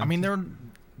 never mind. I mean,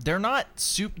 they're not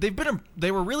super. They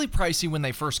were really pricey when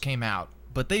they first came out,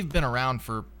 but they've been around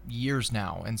for years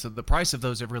now, and so the price of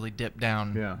those have really dipped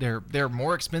down. Yeah. They're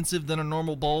more expensive than a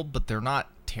normal bulb, but they're not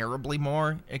terribly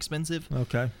more expensive.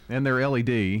 Okay. And they're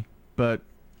LED, but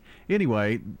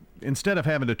anyway, instead of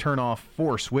having to turn off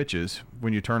 4 switches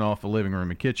when you turn off the living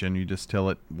room and kitchen, you just tell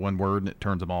it one word and it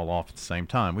turns them all off at the same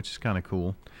time, which is kind of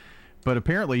cool. But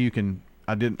apparently you can,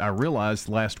 I realized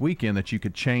last weekend that you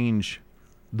could change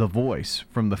the voice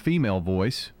from the female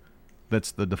voice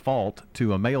that's the default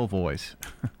to a male voice.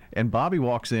 And Bobby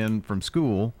walks in from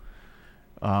school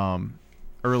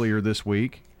earlier this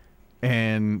week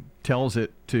and tells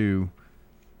it to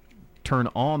turn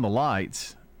on the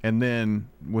lights, and then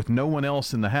with no one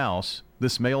else in the house,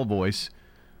 this male voice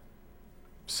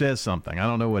says something. I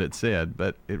don't know what it said,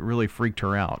 but it really freaked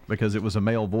her out because it was a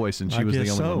male voice and she was the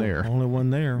only one there. Only one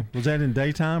there. Was that in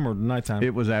daytime or nighttime?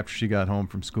 It was after she got home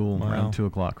from school around 2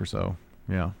 o'clock or so.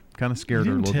 Yeah, kind of scared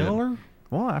her a little bit. You didn't tell her?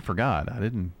 Well, I forgot. I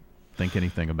didn't think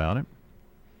anything about it.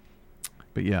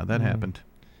 But yeah, that happened.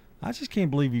 I just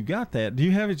can't believe you got that. Do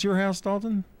you have it at your house,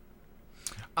 Dalton?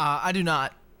 I do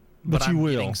not, But you I'm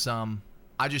will. getting some.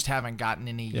 I just haven't gotten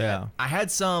any yet. Yeah. I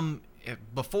had some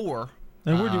before.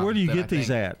 And where do you that get I these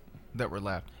think at? That were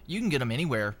left. You can get them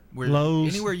anywhere.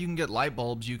 Lowe's? Anywhere you can get light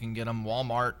bulbs, you can get them.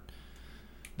 Walmart.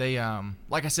 They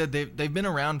like I said, they've been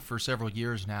around for several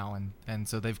years now, and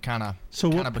so they've kind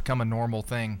of become a normal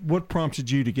thing. What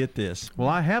prompted you to get this? Well,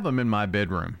 I have them in my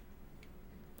bedroom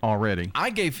already.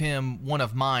 I gave him one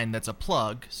of mine that's a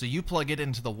plug, so you plug it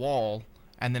into the wall,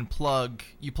 and then plug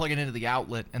it into the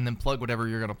outlet, and then plug whatever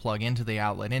you're going to plug into the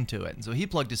outlet into it. And so he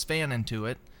plugged his fan into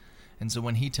it, and so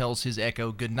when he tells his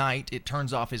Echo good night, it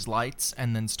turns off his lights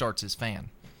and then starts his fan.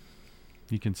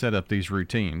 You can set up these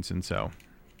routines, and so,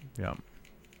 yeah.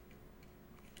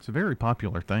 It's a very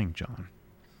popular thing, John.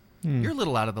 You're a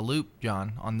little out of the loop,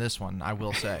 John, on this one, I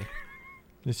will say.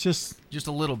 It's just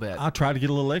a little bit. I try to get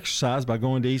a little exercise by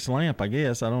going to East Lamp, I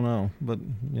guess. I don't know. But,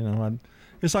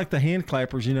 it's like the hand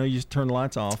clappers, you just turn the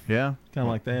lights off. Yeah. Kind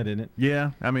of like that, isn't it? Yeah.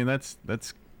 I mean, that's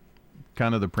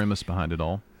kind of the premise behind it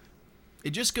all. It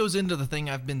just goes into the thing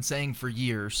I've been saying for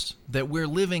years, that we're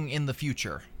living in the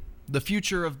future. The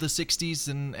future of the 60s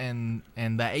and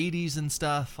the 80s and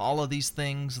stuff, all of these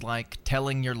things like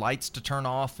telling your lights to turn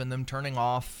off and them turning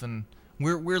off, and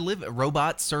we're living,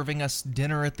 robots serving us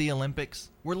dinner at the Olympics.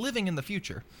 We're living in the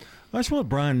future. That's what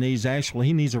Brian needs, actually.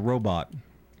 He needs a robot.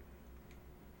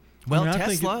 Well, I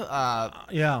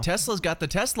Tesla, Tesla's got the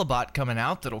Tesla bot coming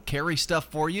out that'll carry stuff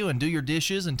for you and do your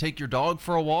dishes and take your dog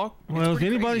for a walk. Well, if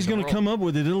anybody's going to come up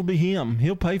with it, it'll be him.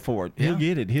 He'll pay for it. He'll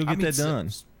get it. He'll get that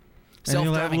done.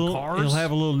 Self-driving cars. He'll have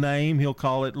a little name. He'll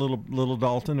call it little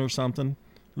Dalton or something.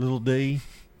 Little D.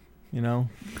 It'll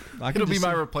be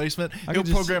my replacement. He'll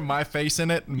program my face in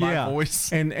it and my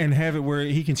voice. And have it where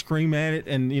he can scream at it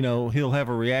and, he'll have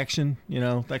a reaction,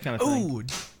 that kind of thing. Ooh,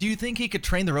 do you think he could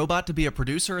train the robot to be a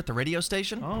producer at the radio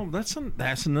station? Oh, that's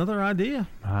another idea.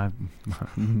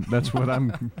 That's what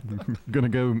I'm going to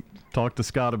go talk to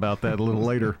Scott about that a little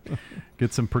later.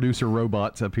 Get some producer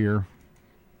robots up here.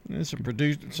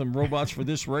 Some robots for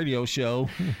this radio show.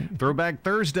 Throwback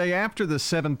Thursday after the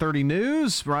 7:30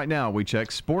 news. Right now, we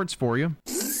check sports for you.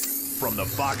 From the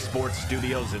Fox Sports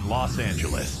Studios in Los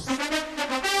Angeles,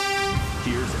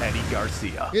 here's Eddie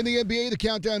Garcia. In the NBA, the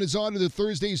countdown is on to the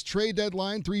Thursday's trade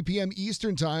deadline, 3 p.m.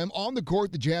 Eastern time. On the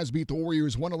court, the Jazz beat the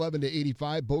Warriors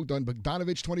 111-85. Bogdan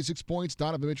Bogdanovic, 26 points.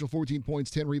 Donovan Mitchell, 14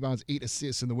 points, 10 rebounds, 8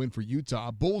 assists in the win for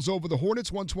Utah. Bulls over the Hornets,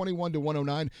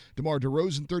 121-109. DeMar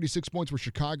DeRozan, 36 points for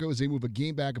Chicago as they move a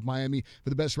game back of Miami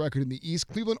for the best record in the East.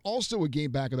 Cleveland also a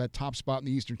game back of that top spot in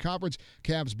the Eastern Conference.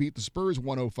 Cavs beat the Spurs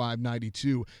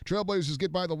 105-92. Trailblazers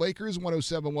get by the Lakers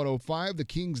 107-105. The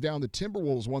Kings down the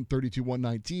Timberwolves 132-119.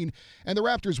 And the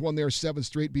Raptors won their 7th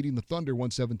straight, beating the Thunder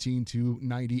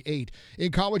 117-98.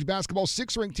 In college basketball,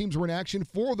 6 ranked teams were in action.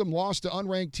 4 of them lost to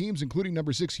unranked teams, including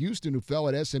number 6 Houston, who fell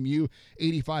at SMU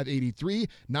 85-83.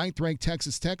 9th-ranked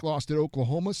Texas Tech lost at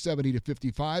Oklahoma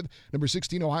 70-55. Number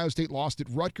 16 Ohio State lost at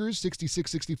Rutgers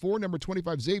 66-64. Number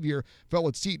 25 Xavier fell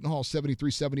at Seton Hall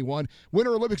 73-71.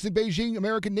 Winter Olympics in Beijing,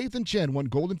 American Nathan Chen won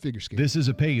gold in figure skating. This is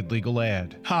a paid legal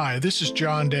ad. Hi, this is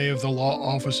John Day of the Law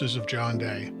Offices of John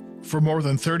Day. For more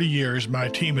than 30 years, my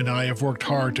team and I have worked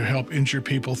hard to help injured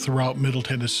people throughout Middle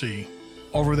Tennessee.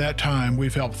 Over that time,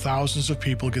 we've helped thousands of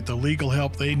people get the legal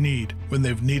help they need when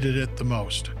they've needed it the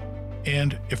most.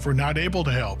 And if we're not able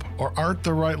to help or aren't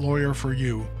the right lawyer for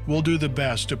you, we'll do the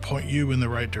best to point you in the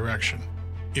right direction.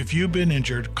 If you've been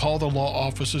injured, call the Law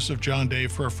Offices of John Day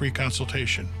for a free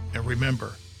consultation. And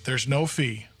remember, there's no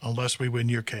fee unless we win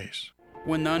your case.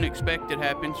 When the unexpected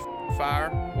happens,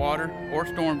 fire, water, or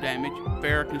storm damage,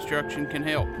 Farrah Construction can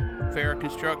help. Farrah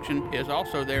Construction is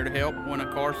also there to help when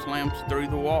a car slams through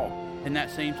the wall, and that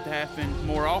seems to happen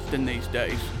more often these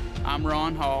days. I'm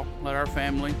Ron Hall. Let our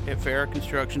family at Farrah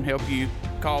Construction help you.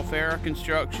 Call Farrah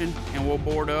Construction and we'll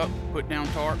board up, put down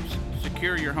tarps,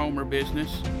 secure your home or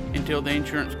business until the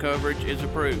insurance coverage is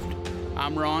approved.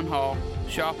 I'm Ron Hall.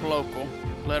 Shop local.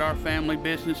 Let our family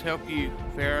business help you.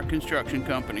 Farrah Construction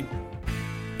Company.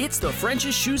 It's the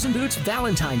French's Shoes and Boots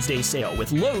Valentine's Day sale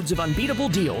with loads of unbeatable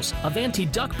deals. Avanti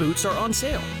Duck boots are on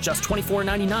sale. Just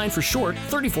 $24.99 for short,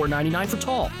 $34.99 for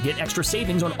tall. Get extra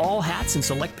savings on all hats and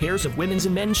select pairs of women's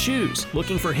and men's shoes.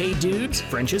 Looking for Hey Dudes?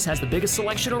 French's has the biggest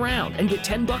selection around and get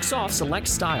 $10 off select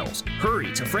styles.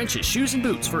 Hurry to French's Shoes and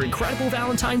Boots for incredible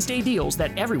Valentine's Day deals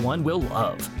that everyone will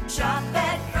love. Shop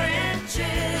at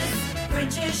French's.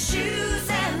 French's Shoes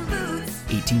and Boots.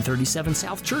 1837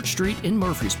 South Church Street in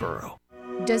Murfreesboro.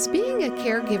 Does being a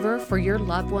caregiver for your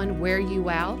loved one wear you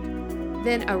out?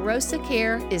 Then Arosa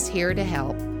Care is here to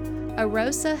help.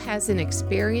 Arosa has an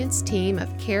experienced team of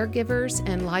caregivers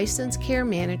and licensed care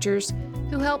managers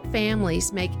who help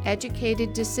families make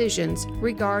educated decisions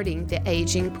regarding the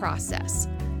aging process.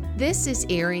 This is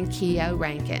Erin Keogh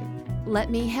Rankin.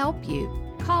 Let me help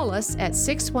you. Call us at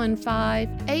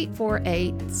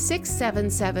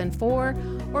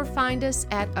 615-848-6774 or find us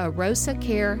at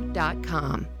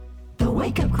arosacare.com. The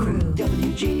Wake Up Crew,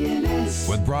 WGNS.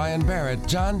 With Brian Barrett,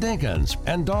 John Dinkins,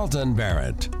 and Dalton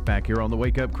Barrett. Back here on the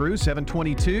Wake Up Crew,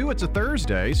 7:22. It's a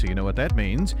Thursday, so you know what that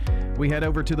means. We head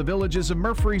over to the Villages of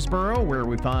Murfreesboro, where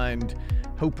we find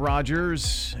Hope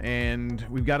Rogers, and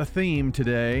we've got a theme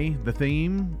today. The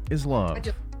theme is love.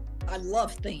 I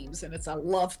love themes, and it's a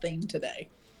love theme today.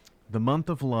 The month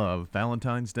of love.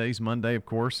 Valentine's Day's Monday, of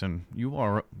course, and you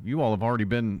all have already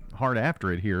been hard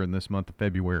after it here in this month of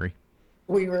February.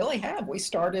 We really have. We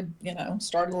started a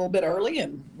little bit early,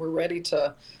 and we're ready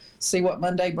to see what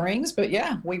Monday brings. But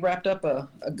yeah, we wrapped up a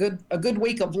good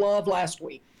week of love last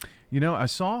week. You know, I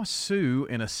saw Sue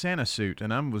in a Santa suit,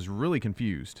 and I was really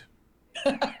confused.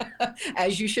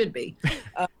 As you should be.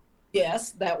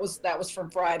 Yes, that was from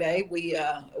Friday. We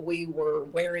were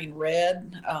wearing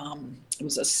red. It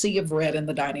was a sea of red in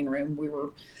the dining room. We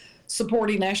were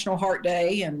supporting National Heart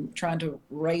Day and trying to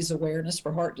raise awareness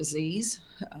for heart disease.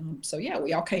 So yeah,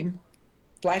 we all came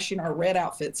flashing our red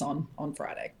outfits on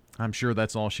Friday. I'm sure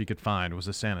that's all she could find was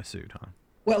a Santa suit, huh?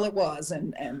 Well, it was,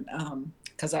 and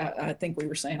because I think we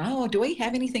were saying, oh, do we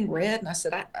have anything red? And I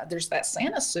said, there's that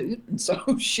Santa suit, and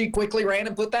so she quickly ran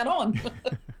and put that on.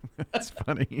 That's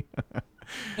funny.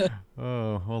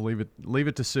 Oh, well, leave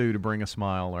it to Sue to bring a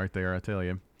smile right there, I tell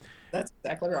you. That's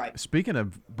exactly right. Speaking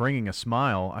of bringing a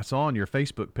smile, I saw on your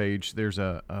Facebook page there's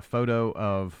a photo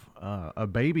of a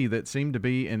baby that seemed to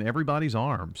be in everybody's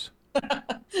arms.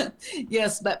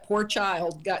 Yes, that poor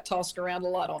child got tossed around a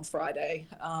lot on Friday.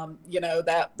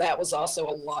 That was also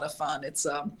a lot of fun. It's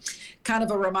kind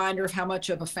of a reminder of how much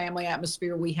of a family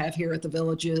atmosphere we have here at the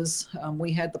Villages.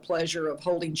 We had the pleasure of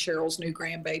holding Cheryl's new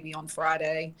grandbaby on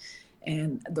Friday.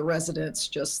 And the residents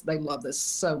they love this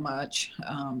so much,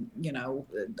 a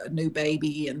new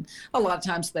baby. And a lot of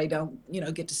times they don't,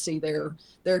 get to see their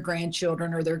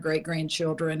grandchildren or their great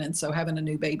grandchildren. And so having a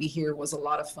new baby here was a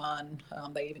lot of fun.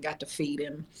 They even got to feed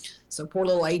him. So poor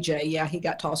little AJ, yeah, he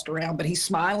got tossed around, but he's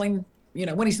smiling.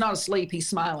 When he's not asleep, he's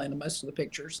smiling in most of the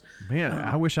pictures. Man,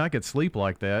 I wish I could sleep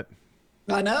like that.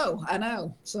 I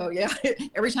know. So yeah,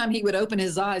 every time he would open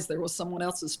his eyes, there was someone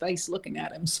else's face looking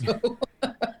at him. So,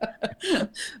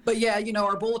 but yeah,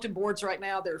 our bulletin boards right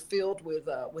now, they're filled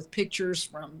with pictures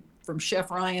from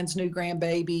Chef Ryan's new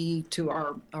grandbaby to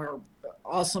our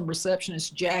awesome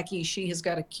receptionist, Jackie. She has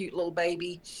got a cute little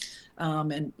baby.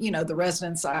 And the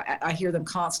residents, I hear them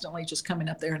constantly just coming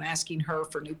up there and asking her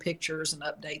for new pictures and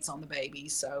updates on the baby.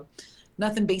 So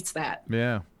nothing beats that.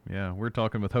 Yeah. We're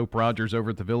talking with Hope Rogers over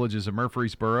at the Villages of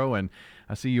Murfreesboro, and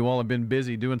I see you all have been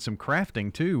busy doing some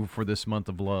crafting too for this month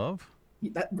of love.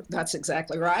 That's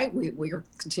exactly right. We are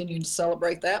continuing to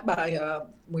celebrate that by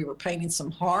we were painting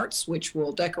some hearts, which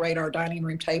will decorate our dining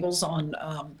room tables on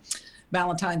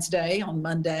Valentine's Day on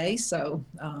Monday. So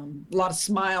a lot of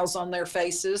smiles on their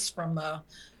faces from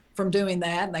doing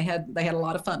that, and they had a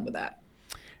lot of fun with that.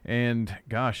 And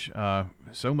gosh,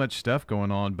 so much stuff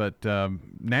going on. But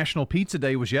National Pizza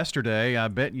Day was yesterday. I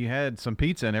bet you had some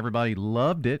pizza and everybody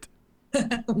loved it.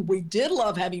 We did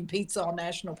love having pizza on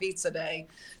National Pizza Day.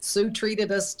 Sue treated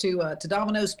us to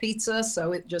Domino's Pizza,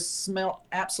 so it just smelled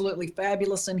absolutely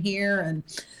fabulous in here. And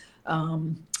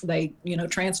they,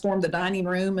 transformed the dining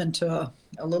room into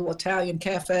a little Italian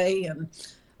cafe, and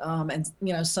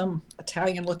some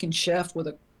Italian-looking chef with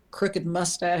a crooked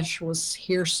mustache was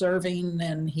here serving,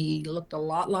 and he looked a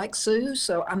lot like Sue,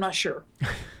 so I'm not sure.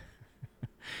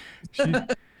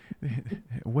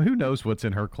 Who knows what's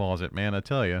in her closet, man? I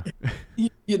tell you.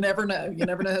 You never know. You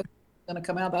never know who's going to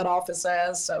come out of that office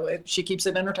as. So she keeps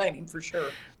it entertaining for sure.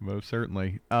 Most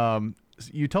certainly.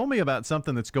 You told me about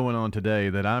something that's going on today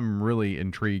that I'm really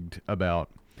intrigued about.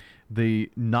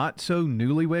 The Not So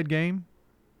Newlywed Game?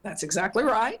 That's exactly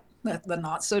right. The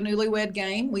Not So Newlywed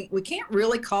Game. We can't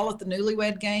really call it the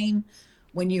Newlywed Game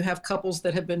when you have couples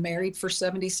that have been married for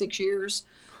 76 years.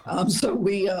 So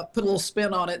we put a little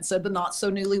spin on it and said the Not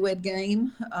So Newlywed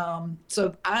Game.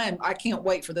 So I can't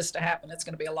wait for this to happen. It's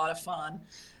going to be a lot of fun.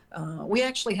 We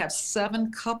actually have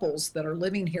 7 couples that are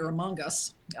living here among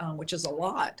us, which is a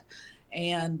lot.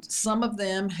 And some of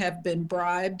them have been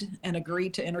bribed and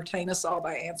agreed to entertain us all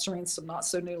by answering some not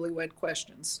so newlywed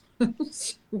questions.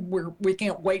 We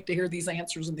can't wait to hear these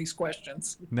answers and these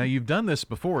questions. Now, you've done this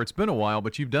before. It's been a while,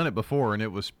 but you've done it before, and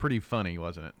it was pretty funny,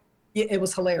 wasn't it? Yeah, it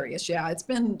was hilarious. Yeah, it's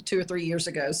been 2 or 3 years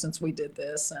ago since we did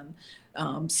this. And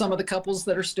some of the couples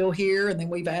that are still here, and then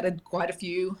we've added quite a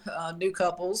few new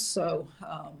couples. So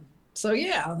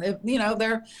yeah,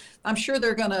 I'm sure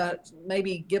they're going to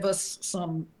maybe give us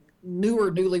some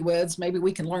newer newlyweds. Maybe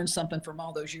we can learn something from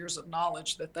all those years of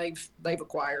knowledge that they've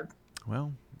acquired.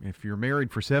 Well, if you're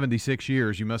married for 76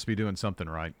 years, you must be doing something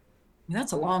right.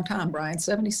 That's a long time, Brian.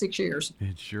 76 years.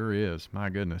 It sure is. My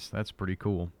goodness, that's pretty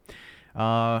cool.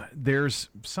 There's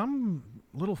some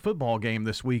little football game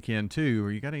this weekend too.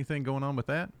 You got anything going on with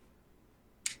that?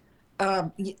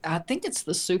 I think it's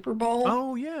the Super Bowl.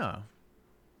 Oh yeah.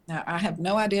 Now, I have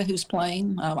no idea who's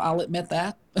playing. I'll admit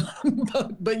that.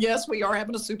 but yes, we are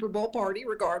having a Super Bowl party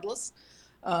regardless.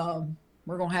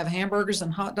 We're going to have hamburgers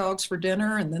and hot dogs for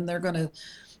dinner, and then they're going to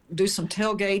do some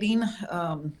tailgating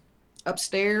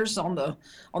upstairs on the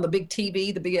big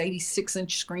TV, the big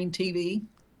 86-inch screen TV.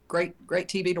 Great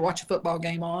TV to watch a football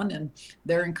game on, and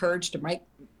they're encouraged to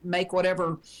make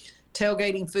whatever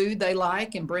tailgating food they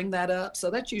like and bring that up.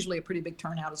 So that's usually a pretty big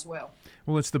turnout as well.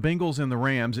 Well, it's the Bengals and the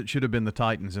Rams. It should have been the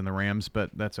Titans and the Rams,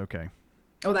 but that's okay.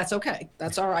 Oh, that's okay.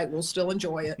 That's all right. We'll still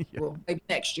enjoy it. Yeah. Well, maybe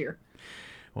next year.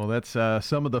 Well, that's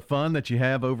some of the fun that you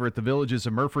have over at the Villages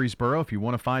of Murfreesboro. If you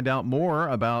want to find out more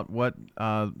about what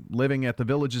living at the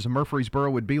Villages of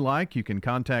Murfreesboro would be like, you can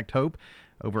contact Hope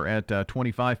over at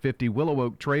 2550 Willow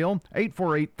Oak Trail,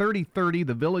 848-3030,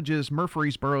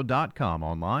 thevillagesmurfreesboro.com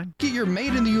online. Get your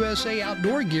Made in the USA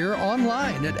outdoor gear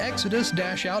online at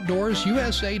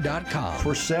exodus-outdoorsusa.com.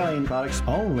 For selling products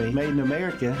only made in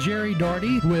America, Jerry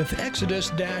Daugherty with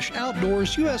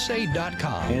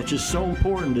exodus-outdoorsusa.com. And it's just so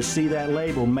important to see that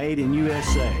label, Made in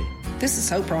USA. This is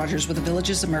Hope Rogers with the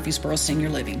Villages of Murfreesboro Senior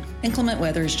Living. Inclement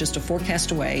weather is just a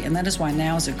forecast away, and that is why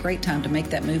now is a great time to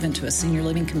make that move into a senior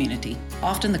living community.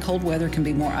 Often the cold weather can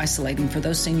be more isolating for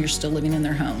those seniors still living in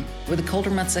their home. With the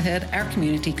colder months ahead, our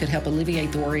community could help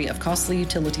alleviate the worry of costly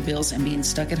utility bills and being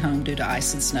stuck at home due to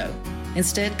ice and snow.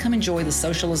 Instead, come enjoy the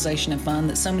socialization and fun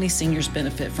that so many seniors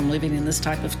benefit from living in this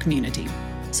type of community.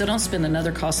 So don't spend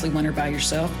another costly winter by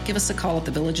yourself. Give us a call at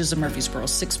the Villages of Murfreesboro,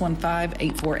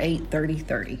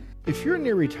 615-848-3030. If you're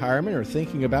near retirement or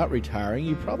thinking about retiring,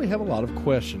 you probably have a lot of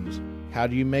questions. How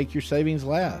do you make your savings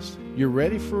last? You're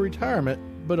ready for retirement,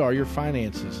 but are your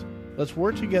finances? Let's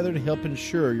work together to help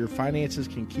ensure your finances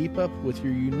can keep up with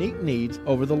your unique needs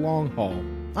over the long haul.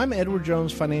 I'm Edward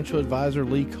Jones financial advisor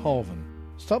Lee Colvin.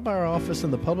 Stop by our office in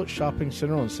the Public Shopping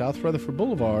Center on South Rutherford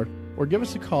Boulevard or give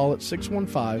us a call at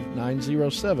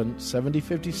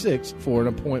 615-907-7056 for an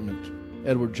appointment.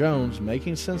 Edward Jones,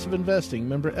 Making Sense of Investing,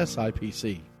 member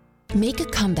SIPC. Make a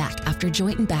comeback after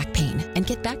joint and back pain and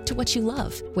get back to what you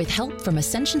love with help from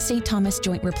Ascension St. Thomas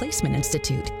Joint Replacement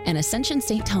Institute and Ascension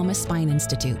St. Thomas Spine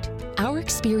Institute. Our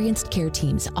experienced care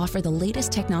teams offer the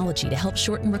latest technology to help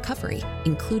shorten recovery,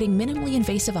 including minimally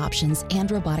invasive options and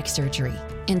robotic surgery.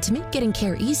 And to make getting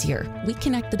care easier, we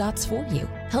connect the dots for you,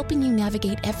 helping you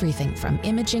navigate everything from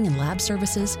imaging and lab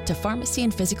services to pharmacy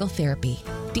and physical therapy.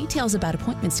 Details about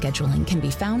appointment scheduling can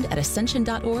be found at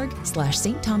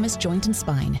ascension.org/St. Thomas Joint and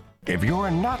Spine. If you're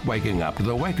not waking up to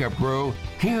the Wake Up Crew,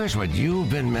 here's what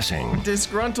you've been missing.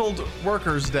 Disgruntled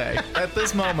Workers Day. At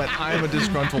this moment, I am a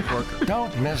disgruntled worker.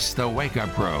 Don't miss the Wake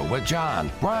Up Crew with John,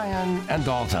 Brian, and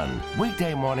Dalton.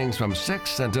 Weekday mornings from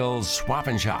 6 until Swap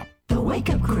and Shop. The Wake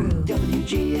Up Crew,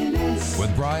 WGNS.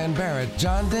 With Brian Barrett,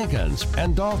 John Dinkins,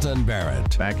 and Dalton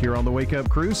Barrett. Back here on the Wake Up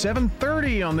Crew,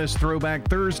 7:30 on this Throwback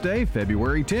Thursday,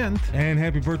 February 10th. And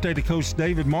happy birthday to Coach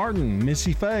David Martin,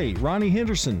 Missy Fay, Ronnie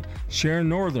Henderson, Sharon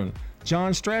Northern,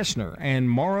 John Strachner, and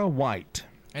Mara White.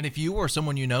 And if you or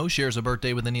someone you know shares a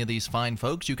birthday with any of these fine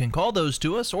folks, you can call those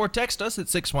to us or text us at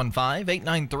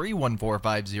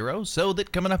 615-893-1450 so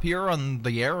that coming up here on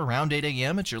the air around 8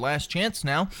 a.m. it's your last chance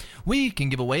now. We can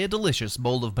give away a delicious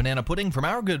bowl of banana pudding from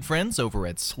our good friends over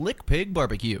at Slick Pig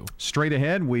Barbecue. Straight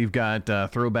ahead, we've got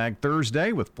Throwback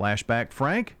Thursday with Flashback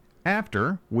Frank.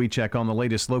 After we check on the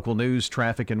latest local news,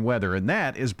 traffic, and weather, and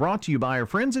that is brought to you by our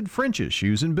friends at French's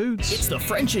Shoes and Boots. It's the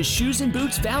French's Shoes and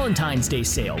Boots Valentine's Day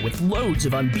sale with loads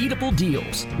of unbeatable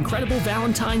deals. Incredible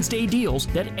Valentine's Day deals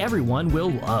that everyone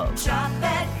will love. Shop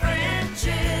at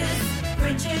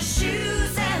French's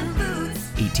Shoes and Boots.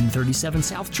 1837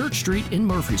 South Church Street in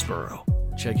Murfreesboro.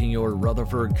 Checking your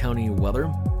Rutherford County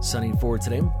weather. Sunny for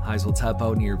today. Highs will top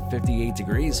out near 58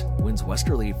 degrees. Winds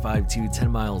westerly 5 to 10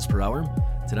 miles per hour.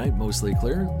 Tonight, mostly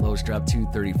clear. Lows drop to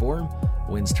 34.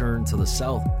 Winds turn to the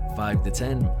south 5 to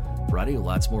 10. Friday,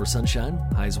 lots more sunshine.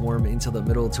 Highs warm into the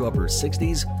middle to upper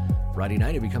 60s. Friday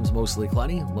night, it becomes mostly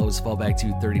cloudy. Lows fall back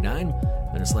to 39.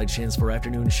 And a slight chance for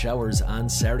afternoon showers on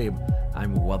Saturday.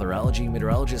 I'm weatherology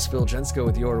meteorologist Phil Jensko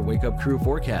with your Wake Up Crew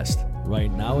forecast.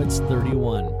 Right now, it's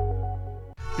 31.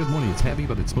 Good morning. It's heavy,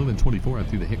 but it's moving 24 out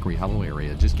through the Hickory Hollow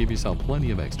area. Just give yourself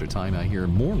plenty of extra time out here.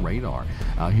 More radar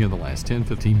out here the last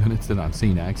 10-15 minutes than I've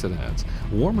seen accidents.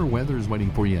 Warmer weather is waiting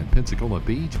for you at Pensacola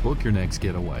Beach. Book your next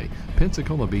getaway.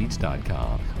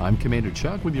 PensacolaBeach.com. I'm Commander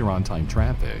Chuck with your on-time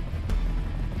traffic.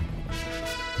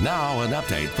 Now an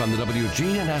update from the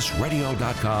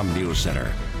WGNSradio.com News Center.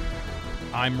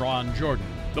 I'm Ron Jordan.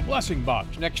 The Blessing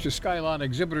Box next to Skyline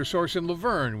Exhibitor Source in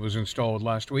Laverne was installed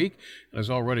last week and is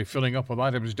already filling up with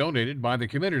items donated by the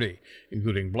community,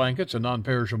 including blankets and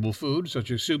non-perishable food such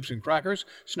as soups and crackers,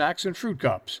 snacks, and fruit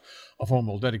cups. A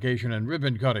formal dedication and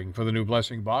ribbon cutting for the new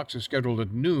Blessing Box is scheduled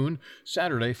at noon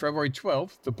Saturday, February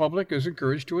 12th. The public is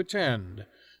encouraged to attend.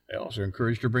 They also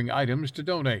encouraged to bring items to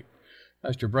donate.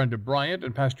 Pastor Brenda Bryant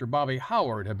and Pastor Bobby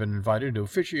Howard have been invited to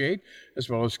officiate, as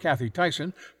well as Kathy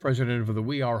Tyson, president of the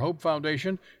We Are Hope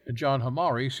Foundation, and John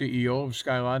Hamari, CEO of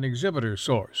Skyline Exhibitor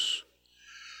Source.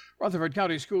 Rutherford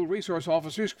County School Resource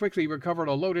Officers quickly recovered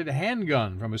a loaded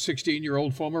handgun from a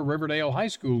 16-year-old former Riverdale High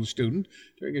School student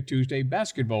during a Tuesday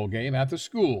basketball game at the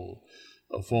school.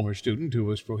 A former student who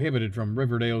was prohibited from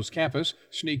Riverdale's campus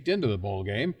sneaked into the ball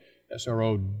game.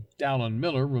 SRO Dallin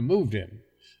Miller removed him.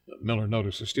 Miller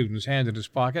noticed the student's hand in his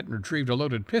pocket and retrieved a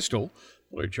loaded pistol.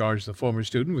 Miller charged the former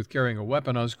student with carrying a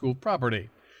weapon on school property.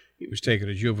 He was taken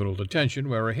to juvenile detention,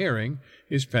 where a hearing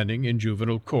is pending in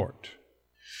juvenile court.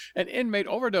 An inmate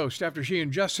overdosed after she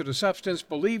ingested a substance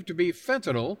believed to be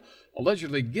fentanyl,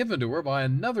 allegedly given to her by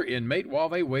another inmate while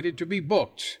they waited to be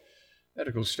booked.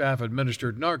 Medical staff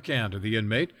administered Narcan to the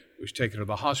inmate, who was taken to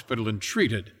the hospital and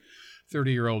treated.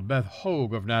 30-year-old Beth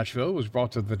Hogue of Nashville was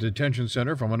brought to the detention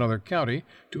center from another county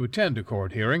to attend a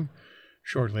court hearing.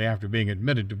 Shortly after being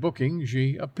admitted to booking,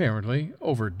 she apparently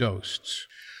overdosed.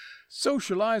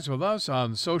 Socialize with us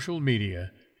on social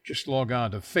media. Just log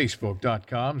on to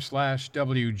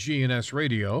facebook.com/WGNS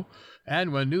Radio.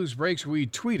 And when news breaks, we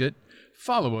tweet it.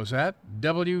 Follow us at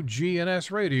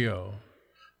WGNS Radio.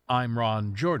 I'm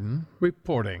Ron Jordan,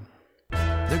 reporting.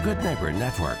 The Good Neighbor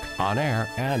Network, on air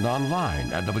and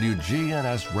online at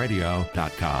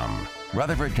WGNSradio.com.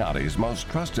 Rutherford County's most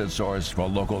trusted source for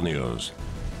local news.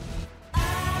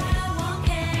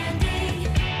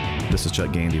 This is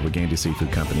Chuck Gandy with Gandy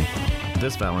Seafood Company.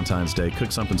 This Valentine's Day,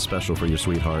 cook something special for your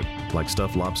sweetheart, like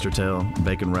stuffed lobster tail,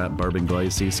 bacon wrapped bourbon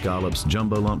glazed sea scallops,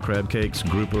 jumbo lump crab cakes,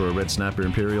 grouper or red snapper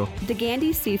imperial. The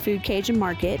Gandy Seafood Cajun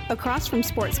Market, across from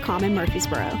Sports Com in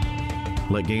Murfreesboro.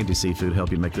 Let Gandy Seafood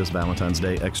help you make this Valentine's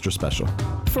Day extra special.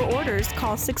 For orders,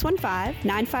 call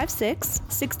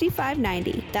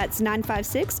 615-956-6590. That's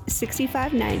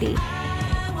 956-6590.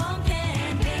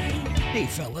 Hey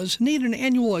fellas, need an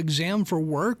annual exam for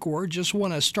work or just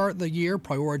want to start the year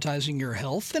prioritizing your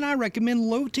health? Then I recommend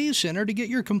Low T Center to get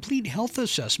your complete health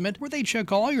assessment where they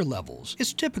check all your levels.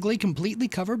 It's typically completely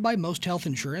covered by most health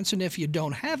insurance, and if you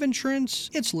don't have insurance,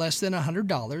 it's less than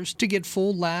 $100 to get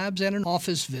full labs and an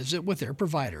office visit with their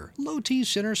provider. Low T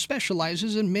Center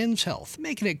specializes in men's health,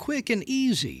 making it quick and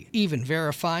easy, even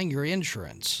verifying your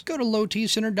insurance. Go to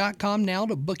lowtcenter.com now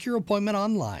to book your appointment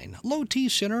online. Low T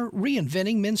Center,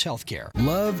 reinventing men's healthcare.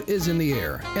 Love is in the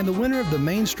air, and the winner of the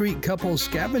Main Street Couples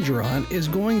Scavenger Hunt is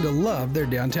going to love their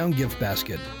downtown gift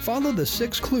basket. Follow the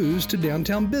 6 clues to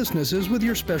downtown businesses with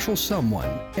your special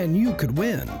someone, and you could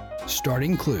win.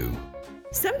 Starting clue.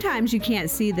 Sometimes you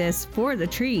can't see this for the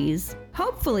trees.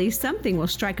 Hopefully something will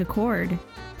strike a chord.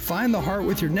 Find the heart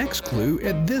with your next clue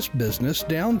at this business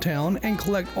downtown and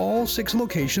collect all 6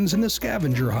 locations in the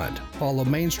scavenger hunt. Follow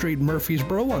Main Street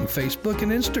Murfreesboro on Facebook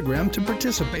and Instagram to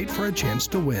participate for a chance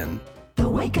to win. The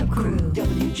Wake Up Crew,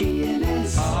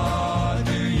 WGNS. Ah,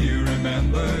 do you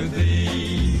remember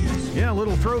these? Yeah, a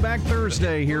little Throwback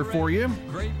Thursday here for you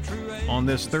on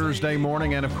this Thursday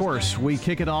morning. And, of course, we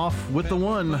kick it off with the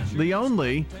one, the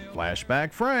only,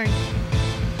 Flashback Frank.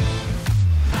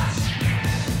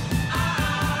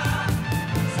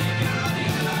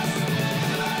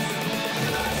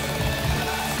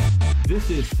 This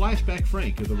is Flashback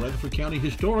Frank of the Rutherford County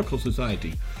Historical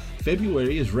Society.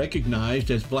 February is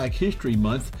recognized as Black History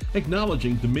Month,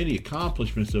 acknowledging the many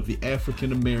accomplishments of the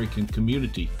African American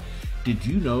community. Did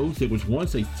you know there was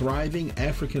once a thriving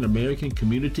African American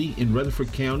community in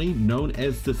Rutherford County known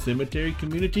as the Cemetery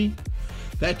Community?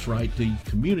 That's right, the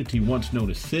community once known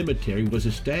as Cemetery was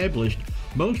established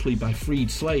mostly by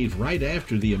freed slaves right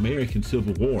after the American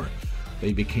Civil War.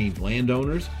 They became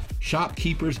landowners,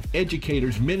 shopkeepers,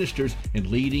 educators, ministers, and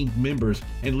leading members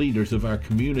and leaders of our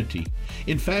community.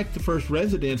 In fact, the first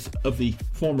residents of the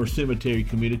former cemetery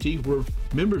community were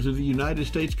members of the United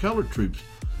States Colored Troops,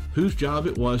 whose job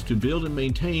it was to build and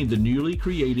maintain the newly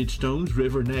created Stones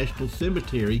River National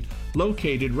Cemetery,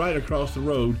 located right across the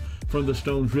road from the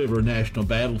Stones River National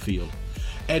Battlefield.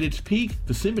 At its peak,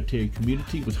 the cemetery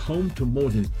community was home to more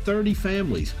than 30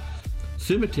 families.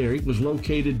 Cemetery was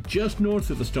located just north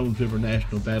of the Stones River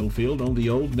National Battlefield on the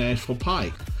old Nashville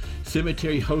Pike.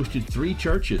 Cemetery hosted 3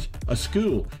 churches, a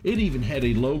school. It even had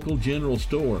a local general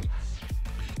store.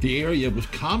 The area was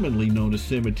commonly known as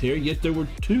Cemetery, yet there were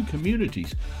 2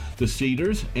 communities, the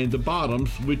Cedars and the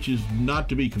Bottoms, which is not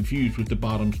to be confused with the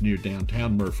Bottoms near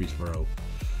downtown Murfreesboro.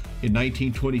 In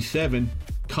 1927,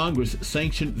 Congress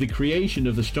sanctioned the creation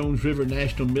of the Stones River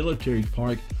National Military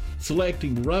Park,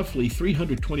 selecting roughly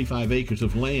 325 acres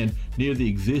of land near the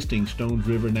existing Stones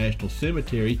River National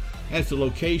Cemetery as the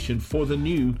location for the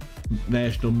new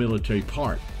National Military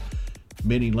Park.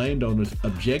 Many landowners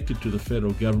objected to the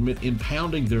federal government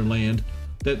impounding their land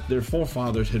that their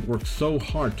forefathers had worked so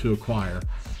hard to acquire.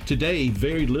 Today,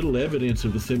 very little evidence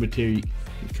of the cemetery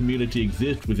community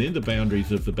exists within the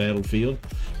boundaries of the battlefield,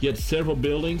 yet several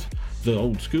buildings, the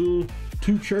old school,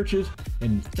 2 churches,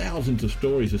 and thousands of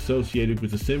stories associated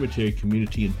with the cemetery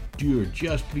community endure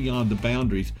just beyond the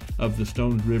boundaries of the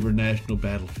Stones River National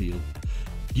Battlefield.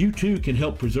 You too can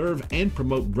help preserve and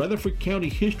promote Rutherford County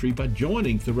history by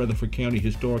joining the Rutherford County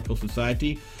Historical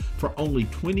Society for only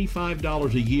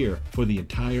 $25 a year for the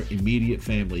entire immediate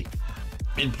family.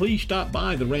 And please stop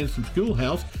by the Ransom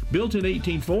Schoolhouse, built in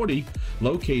 1840,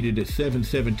 located at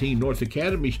 717 North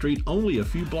Academy Street, only a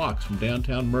few blocks from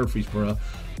downtown Murfreesboro,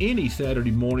 any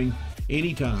Saturday morning,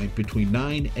 anytime between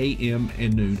 9 a.m.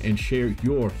 and noon, and share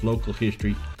your local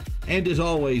history. And as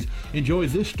always, enjoy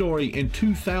this story and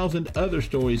 2,000 other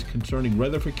stories concerning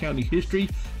Rutherford County history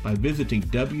by visiting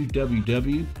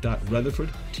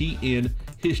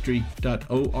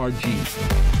www.rutherfordtnhistory.org.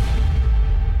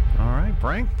 All right,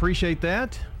 Frank, appreciate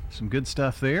that. Some good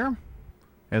stuff there,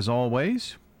 as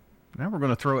always. Now we're going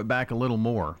to throw it back a little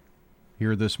more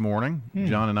here this morning.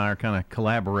 John and I are kind of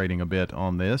collaborating a bit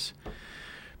on this.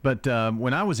 But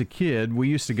when I was a kid, we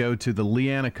used to go to the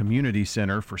Leanna Community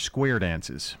Center for square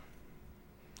dances.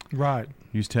 Right.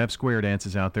 Used to have square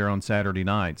dances out there on Saturday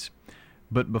nights.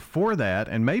 But before that,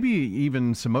 and maybe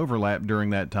even some overlap during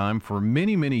that time, for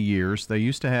many, many years, they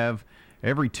used to have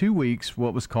every 2 weeks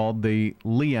what was called the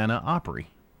Leanna Opry.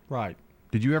 Right.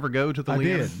 Did you ever go to the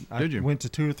Leanna? Did you? I went to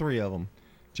 2 or 3 of them.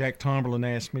 Jack Tomberlin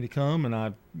asked me to come, and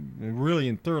I really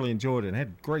and thoroughly enjoyed it. It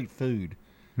had great food.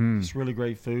 It's really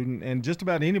great food, and just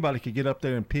about anybody could get up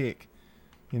there and pick,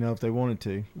 if they wanted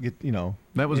to.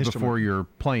 That was before your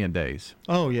playing days.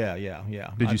 Oh, yeah.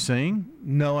 Did you sing?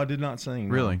 No, I did not sing.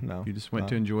 Really? No. You just went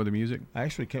to enjoy the music? I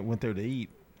actually went there to eat,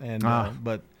 and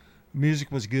but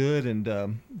music was good,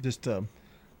 and just a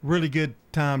really good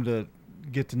time to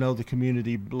get to know the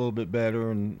community a little bit better,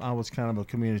 and I was kind of a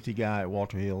community guy at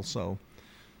Walter Hill, so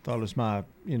thought it was my,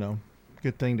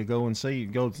 good thing to go and see.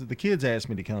 The kids asked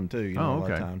me to come too. A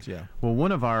lot of times, yeah. Well,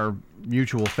 one of our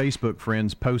mutual Facebook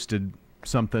friends posted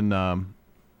something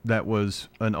that was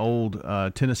an old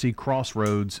Tennessee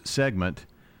Crossroads segment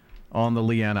on the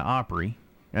Leanna Opry,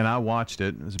 and I watched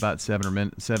it. It was about 7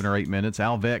 or 8 minutes.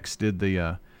 Al Vex did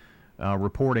the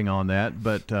reporting on that,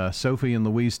 but Sophie and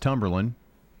Louise Tumberland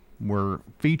were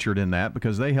featured in that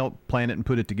because they helped plan it and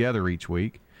put it together each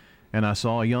week. And I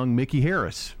saw a young Mickey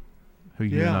Harris, who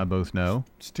you and I both know.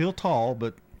 Still tall,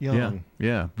 but young.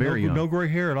 Yeah, very young. No gray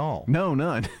hair at all. No,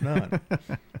 none. None.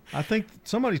 I think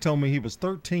somebody told me he was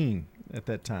 13 at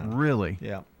that time. Really?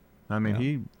 Yeah. I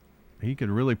mean, he could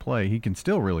really play. He can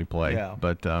still really play. Yeah.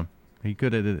 But he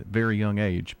could at a very young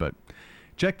age. But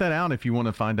check that out if you want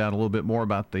to find out a little bit more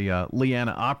about the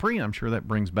Leanna Opry. I'm sure that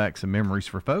brings back some memories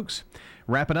for folks.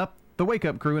 Wrapping up The Wake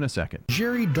Up Crew in a second.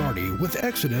 Jerry Darty with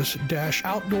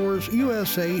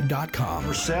Exodus-OutdoorsUSA.com.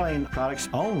 We're selling products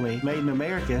only made in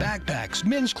America. Backpacks,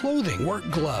 men's clothing, work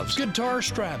gloves, guitar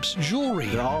straps, jewelry.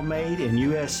 They're all made in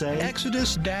USA.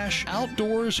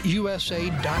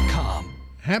 Exodus-OutdoorsUSA.com.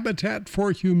 Habitat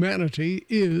for Humanity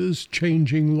is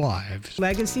changing lives.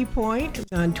 Legacy Point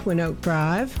on Twin Oak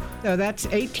Drive. So that's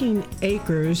 18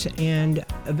 acres and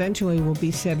eventually will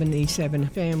be 77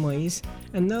 families.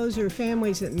 And those are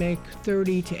families that make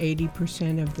 30 to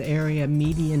 80% of the area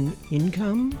median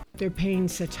income. They're paying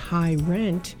such high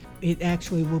rent, it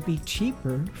actually will be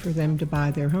cheaper for them to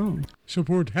buy their home.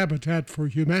 Support Habitat for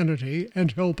Humanity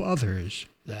and help others.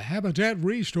 The Habitat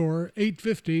Restore,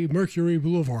 850 Mercury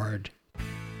Boulevard.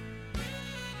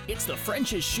 It's the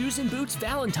French's Shoes and Boots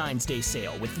Valentine's Day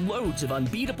sale with loads of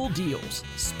unbeatable deals.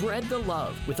 Spread the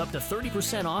love with up to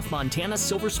 30% off Montana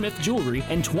Silversmith jewelry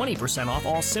and 20% off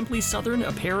all Simply Southern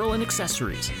apparel and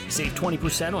accessories. Save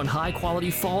 20% on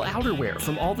high-quality fall outerwear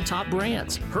from all the top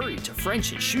brands. Hurry to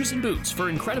French's Shoes and Boots for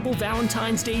incredible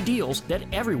Valentine's Day deals that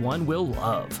everyone will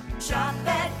love. Shop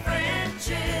at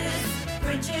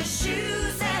French's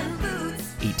Shoes and Boots.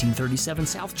 1837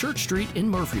 South Church Street in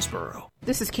Murfreesboro.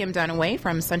 This is Kim Dunaway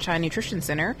from Sunshine Nutrition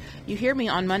Center. You hear me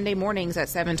on Monday mornings at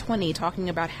 7:20 talking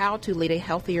about how to lead a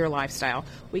healthier lifestyle.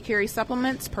 We carry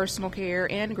supplements, personal care,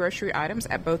 and grocery items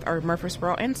at both our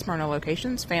Murfreesboro and Smyrna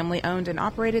locations, family owned and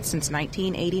operated since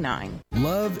 1989.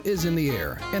 Love is in the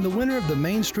air, and the winner of the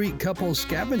Main Street Couples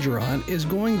Scavenger Hunt is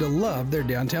going to love their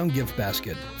downtown gift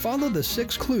basket. Follow the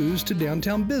 6 clues to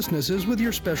downtown businesses with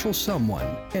your special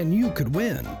someone, and you could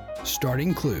win.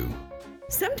 Starting clue.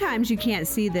 Sometimes you can't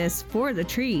see this for the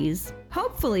trees.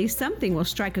 Hopefully something will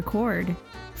strike a chord.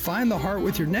 Find the heart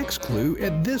with your next clue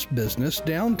at this business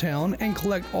downtown and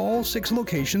collect all 6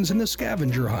 locations in the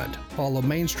scavenger hunt. Follow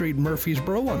Main Street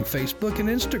Murfreesboro on Facebook and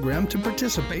Instagram to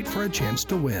participate for a chance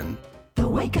to win. The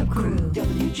Wake Up Crew,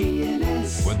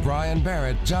 WGNS. With Brian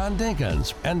Barrett, John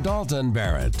Dinkins, and Dalton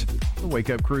Barrett. The Wake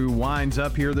Up Crew winds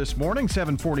up here this morning,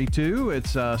 7:42.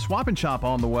 It's Swap and Shop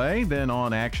on the way. Then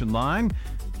on Action Line,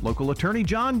 local attorney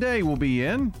John Day will be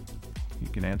in. You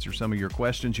can answer some of your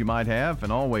questions you might have,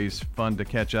 and always fun to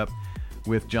catch up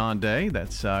with John Day.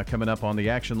 That's coming up on the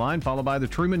Action Line, followed by The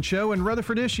Truman Show and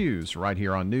Rutherford Issues, right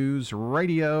here on News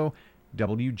Radio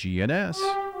WGNS.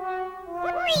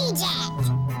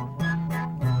 Reject!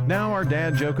 Now our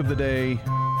dad joke of the day,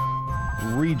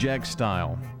 reject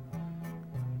style.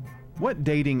 What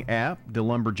dating app do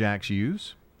lumberjacks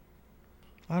use?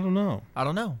 I don't know.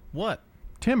 What?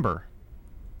 Timber.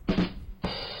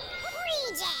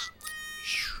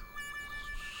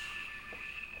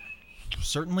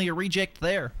 Certainly a reject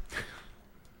there.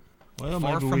 Well,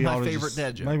 far maybe from we my ought to favorite just,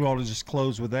 dad joke. Maybe we ought to just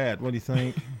close with that. What do you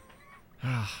think?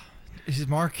 Is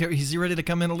Mark? Is he ready to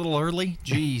come in a little early?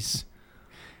 Jeez.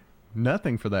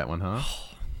 Nothing for that one, huh?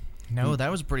 No,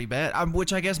 that was pretty bad.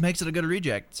 Which I guess makes it a good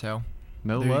reject. So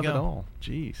no love at all.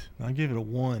 Jeez. I give it a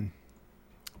 1.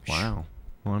 Wow.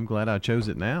 Well, I'm glad I chose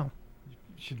it now.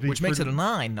 Which makes it a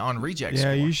 9 on reject Yeah,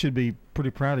 score. you should be pretty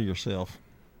proud of yourself.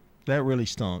 That really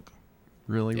stunk.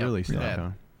 Really stunk, huh?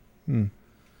 I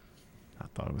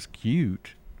thought it was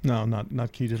cute. No,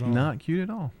 not cute at all. Not cute at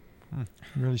all.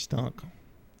 Really stunk.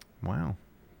 Wow.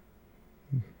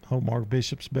 Hope Mark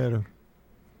Bishop's better.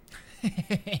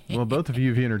 Well, both of you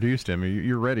have introduced him.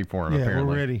 You're ready for him, apparently. Yeah,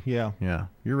 we're ready. Yeah. Yeah.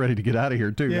 You're ready to get out of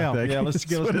here, too, Yeah, I think. let's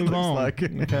That's move on. like.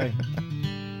 Okay.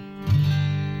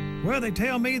 Well, they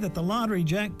tell me that the lottery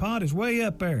jackpot is way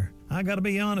up there. I got to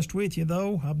be honest with you,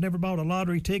 though. I've never bought a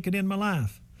lottery ticket in my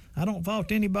life. I don't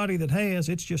fault anybody that has.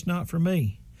 It's just not for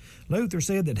me. Luther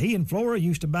said that he and Flora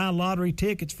used to buy lottery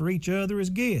tickets for each other as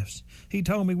gifts. He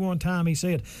told me one time, he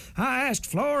said, I asked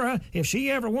Flora if she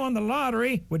ever won the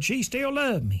lottery, would she still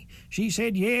love me? She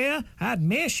said, yeah, I'd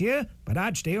miss you, but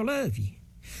I'd still love you.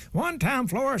 One time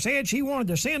Flora said she wanted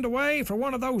to send away for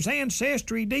one of those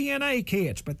Ancestry DNA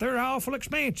kits, but they're awful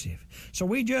expensive. So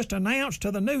we just announced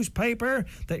to the newspaper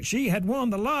that she had won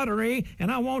the lottery,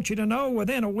 and I want you to know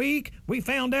within a week we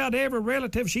found out every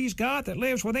relative she's got that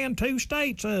lives within 2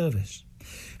 states of us.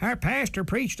 Our pastor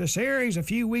preached a series a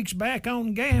few weeks back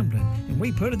on gambling, and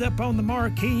we put it up on the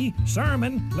marquee,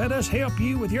 Sermon, Let Us Help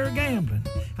You With Your Gambling.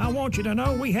 I want you to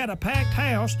know we had a packed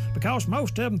house because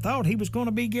most of them thought he was going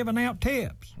to be giving out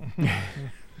tips.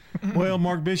 Well,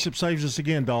 Mark Bishop saves us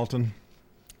again, Dalton.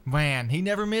 Man, he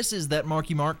never misses, that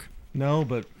Marky Mark. No,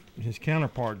 but his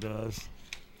counterpart does.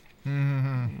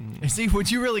 Mm-hmm. See, would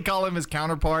you really call him his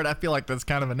counterpart? I feel like that's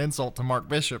kind of an insult to Mark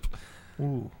Bishop.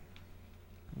 Ooh.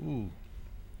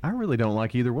 I really don't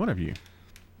like either one of you.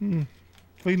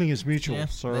 Feeling is mutual,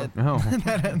 sir.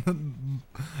 That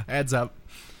adds up.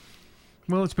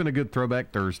 Well, it's been a good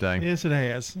Throwback Thursday. Yes, it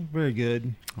has. Very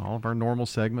good. All of our normal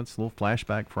segments, a little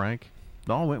flashback, Frank. It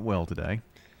all went well today.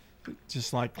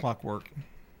 Just like clockwork.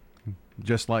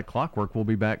 Just like clockwork, we'll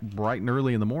be back bright and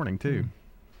early in the morning, too.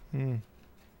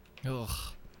 Ugh.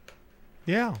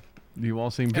 Yeah. You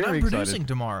all seem And very I'm excited. producing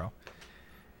tomorrow.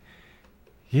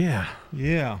 Yeah.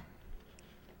 Yeah.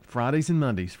 Fridays and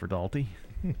Mondays for Dalty.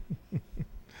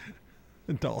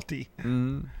 Dalty.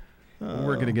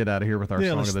 We're going to get out of here with our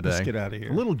song of the day. Let's get out of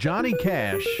here. A little Johnny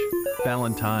Cash,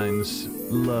 Valentine's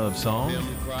love song.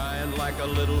 Been crying like a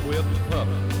little whipped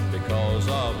puppy because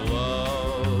of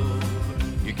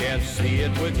love. You can't see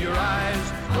it with your eyes,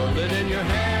 hold it in your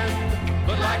hand,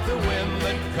 but like the wind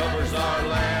that covers our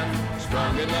land,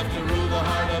 strong enough to rule the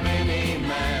heart of any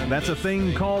man. That's A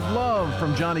Thing Called Love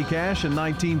from Johnny Cash in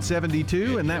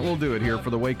 1972, and that will do it here for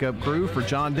the Wake Up Crew. For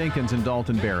John Dinkins and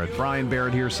Dalton Barrett, Brian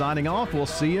Barrett here signing off. We'll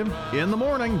see you in the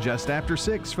morning just after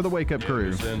 6 for the Wake Up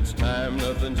Crew. Since time,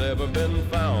 nothing's ever been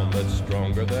found that's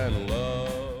stronger than love.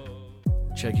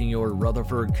 Checking your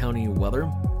Rutherford County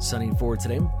weather. Sunny for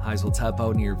today. Highs will top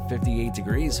out near 58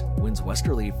 degrees. Winds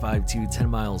westerly 5 to 10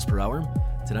 miles per hour.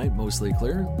 Tonight, mostly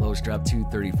clear. Lows drop to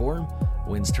 34.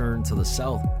 Winds turn to the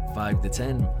south 5 to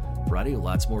 10. Friday,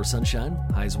 lots more sunshine.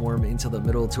 Highs warm into the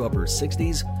middle to upper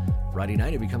 60s. Friday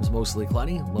night, it becomes mostly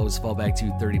cloudy. Lows fall back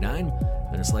to 39.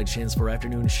 And a slight chance for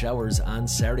afternoon showers on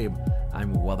Saturday.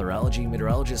 I'm weatherology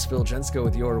meteorologist Phil Jensko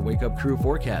with your Wake Up Crew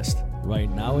forecast. Right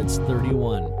now, it's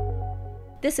 31.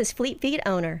 This is Fleet Feet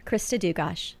owner, Krista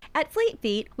Dugash. At Fleet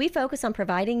Feet, we focus on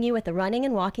providing you with the running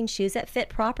and walking shoes that fit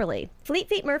properly. Fleet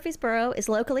Feet Murfreesboro is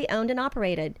locally owned and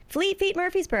operated. Fleet Feet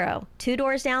Murfreesboro, 2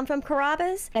 doors down from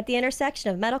Carrabba's at the intersection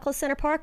of Medical Center Park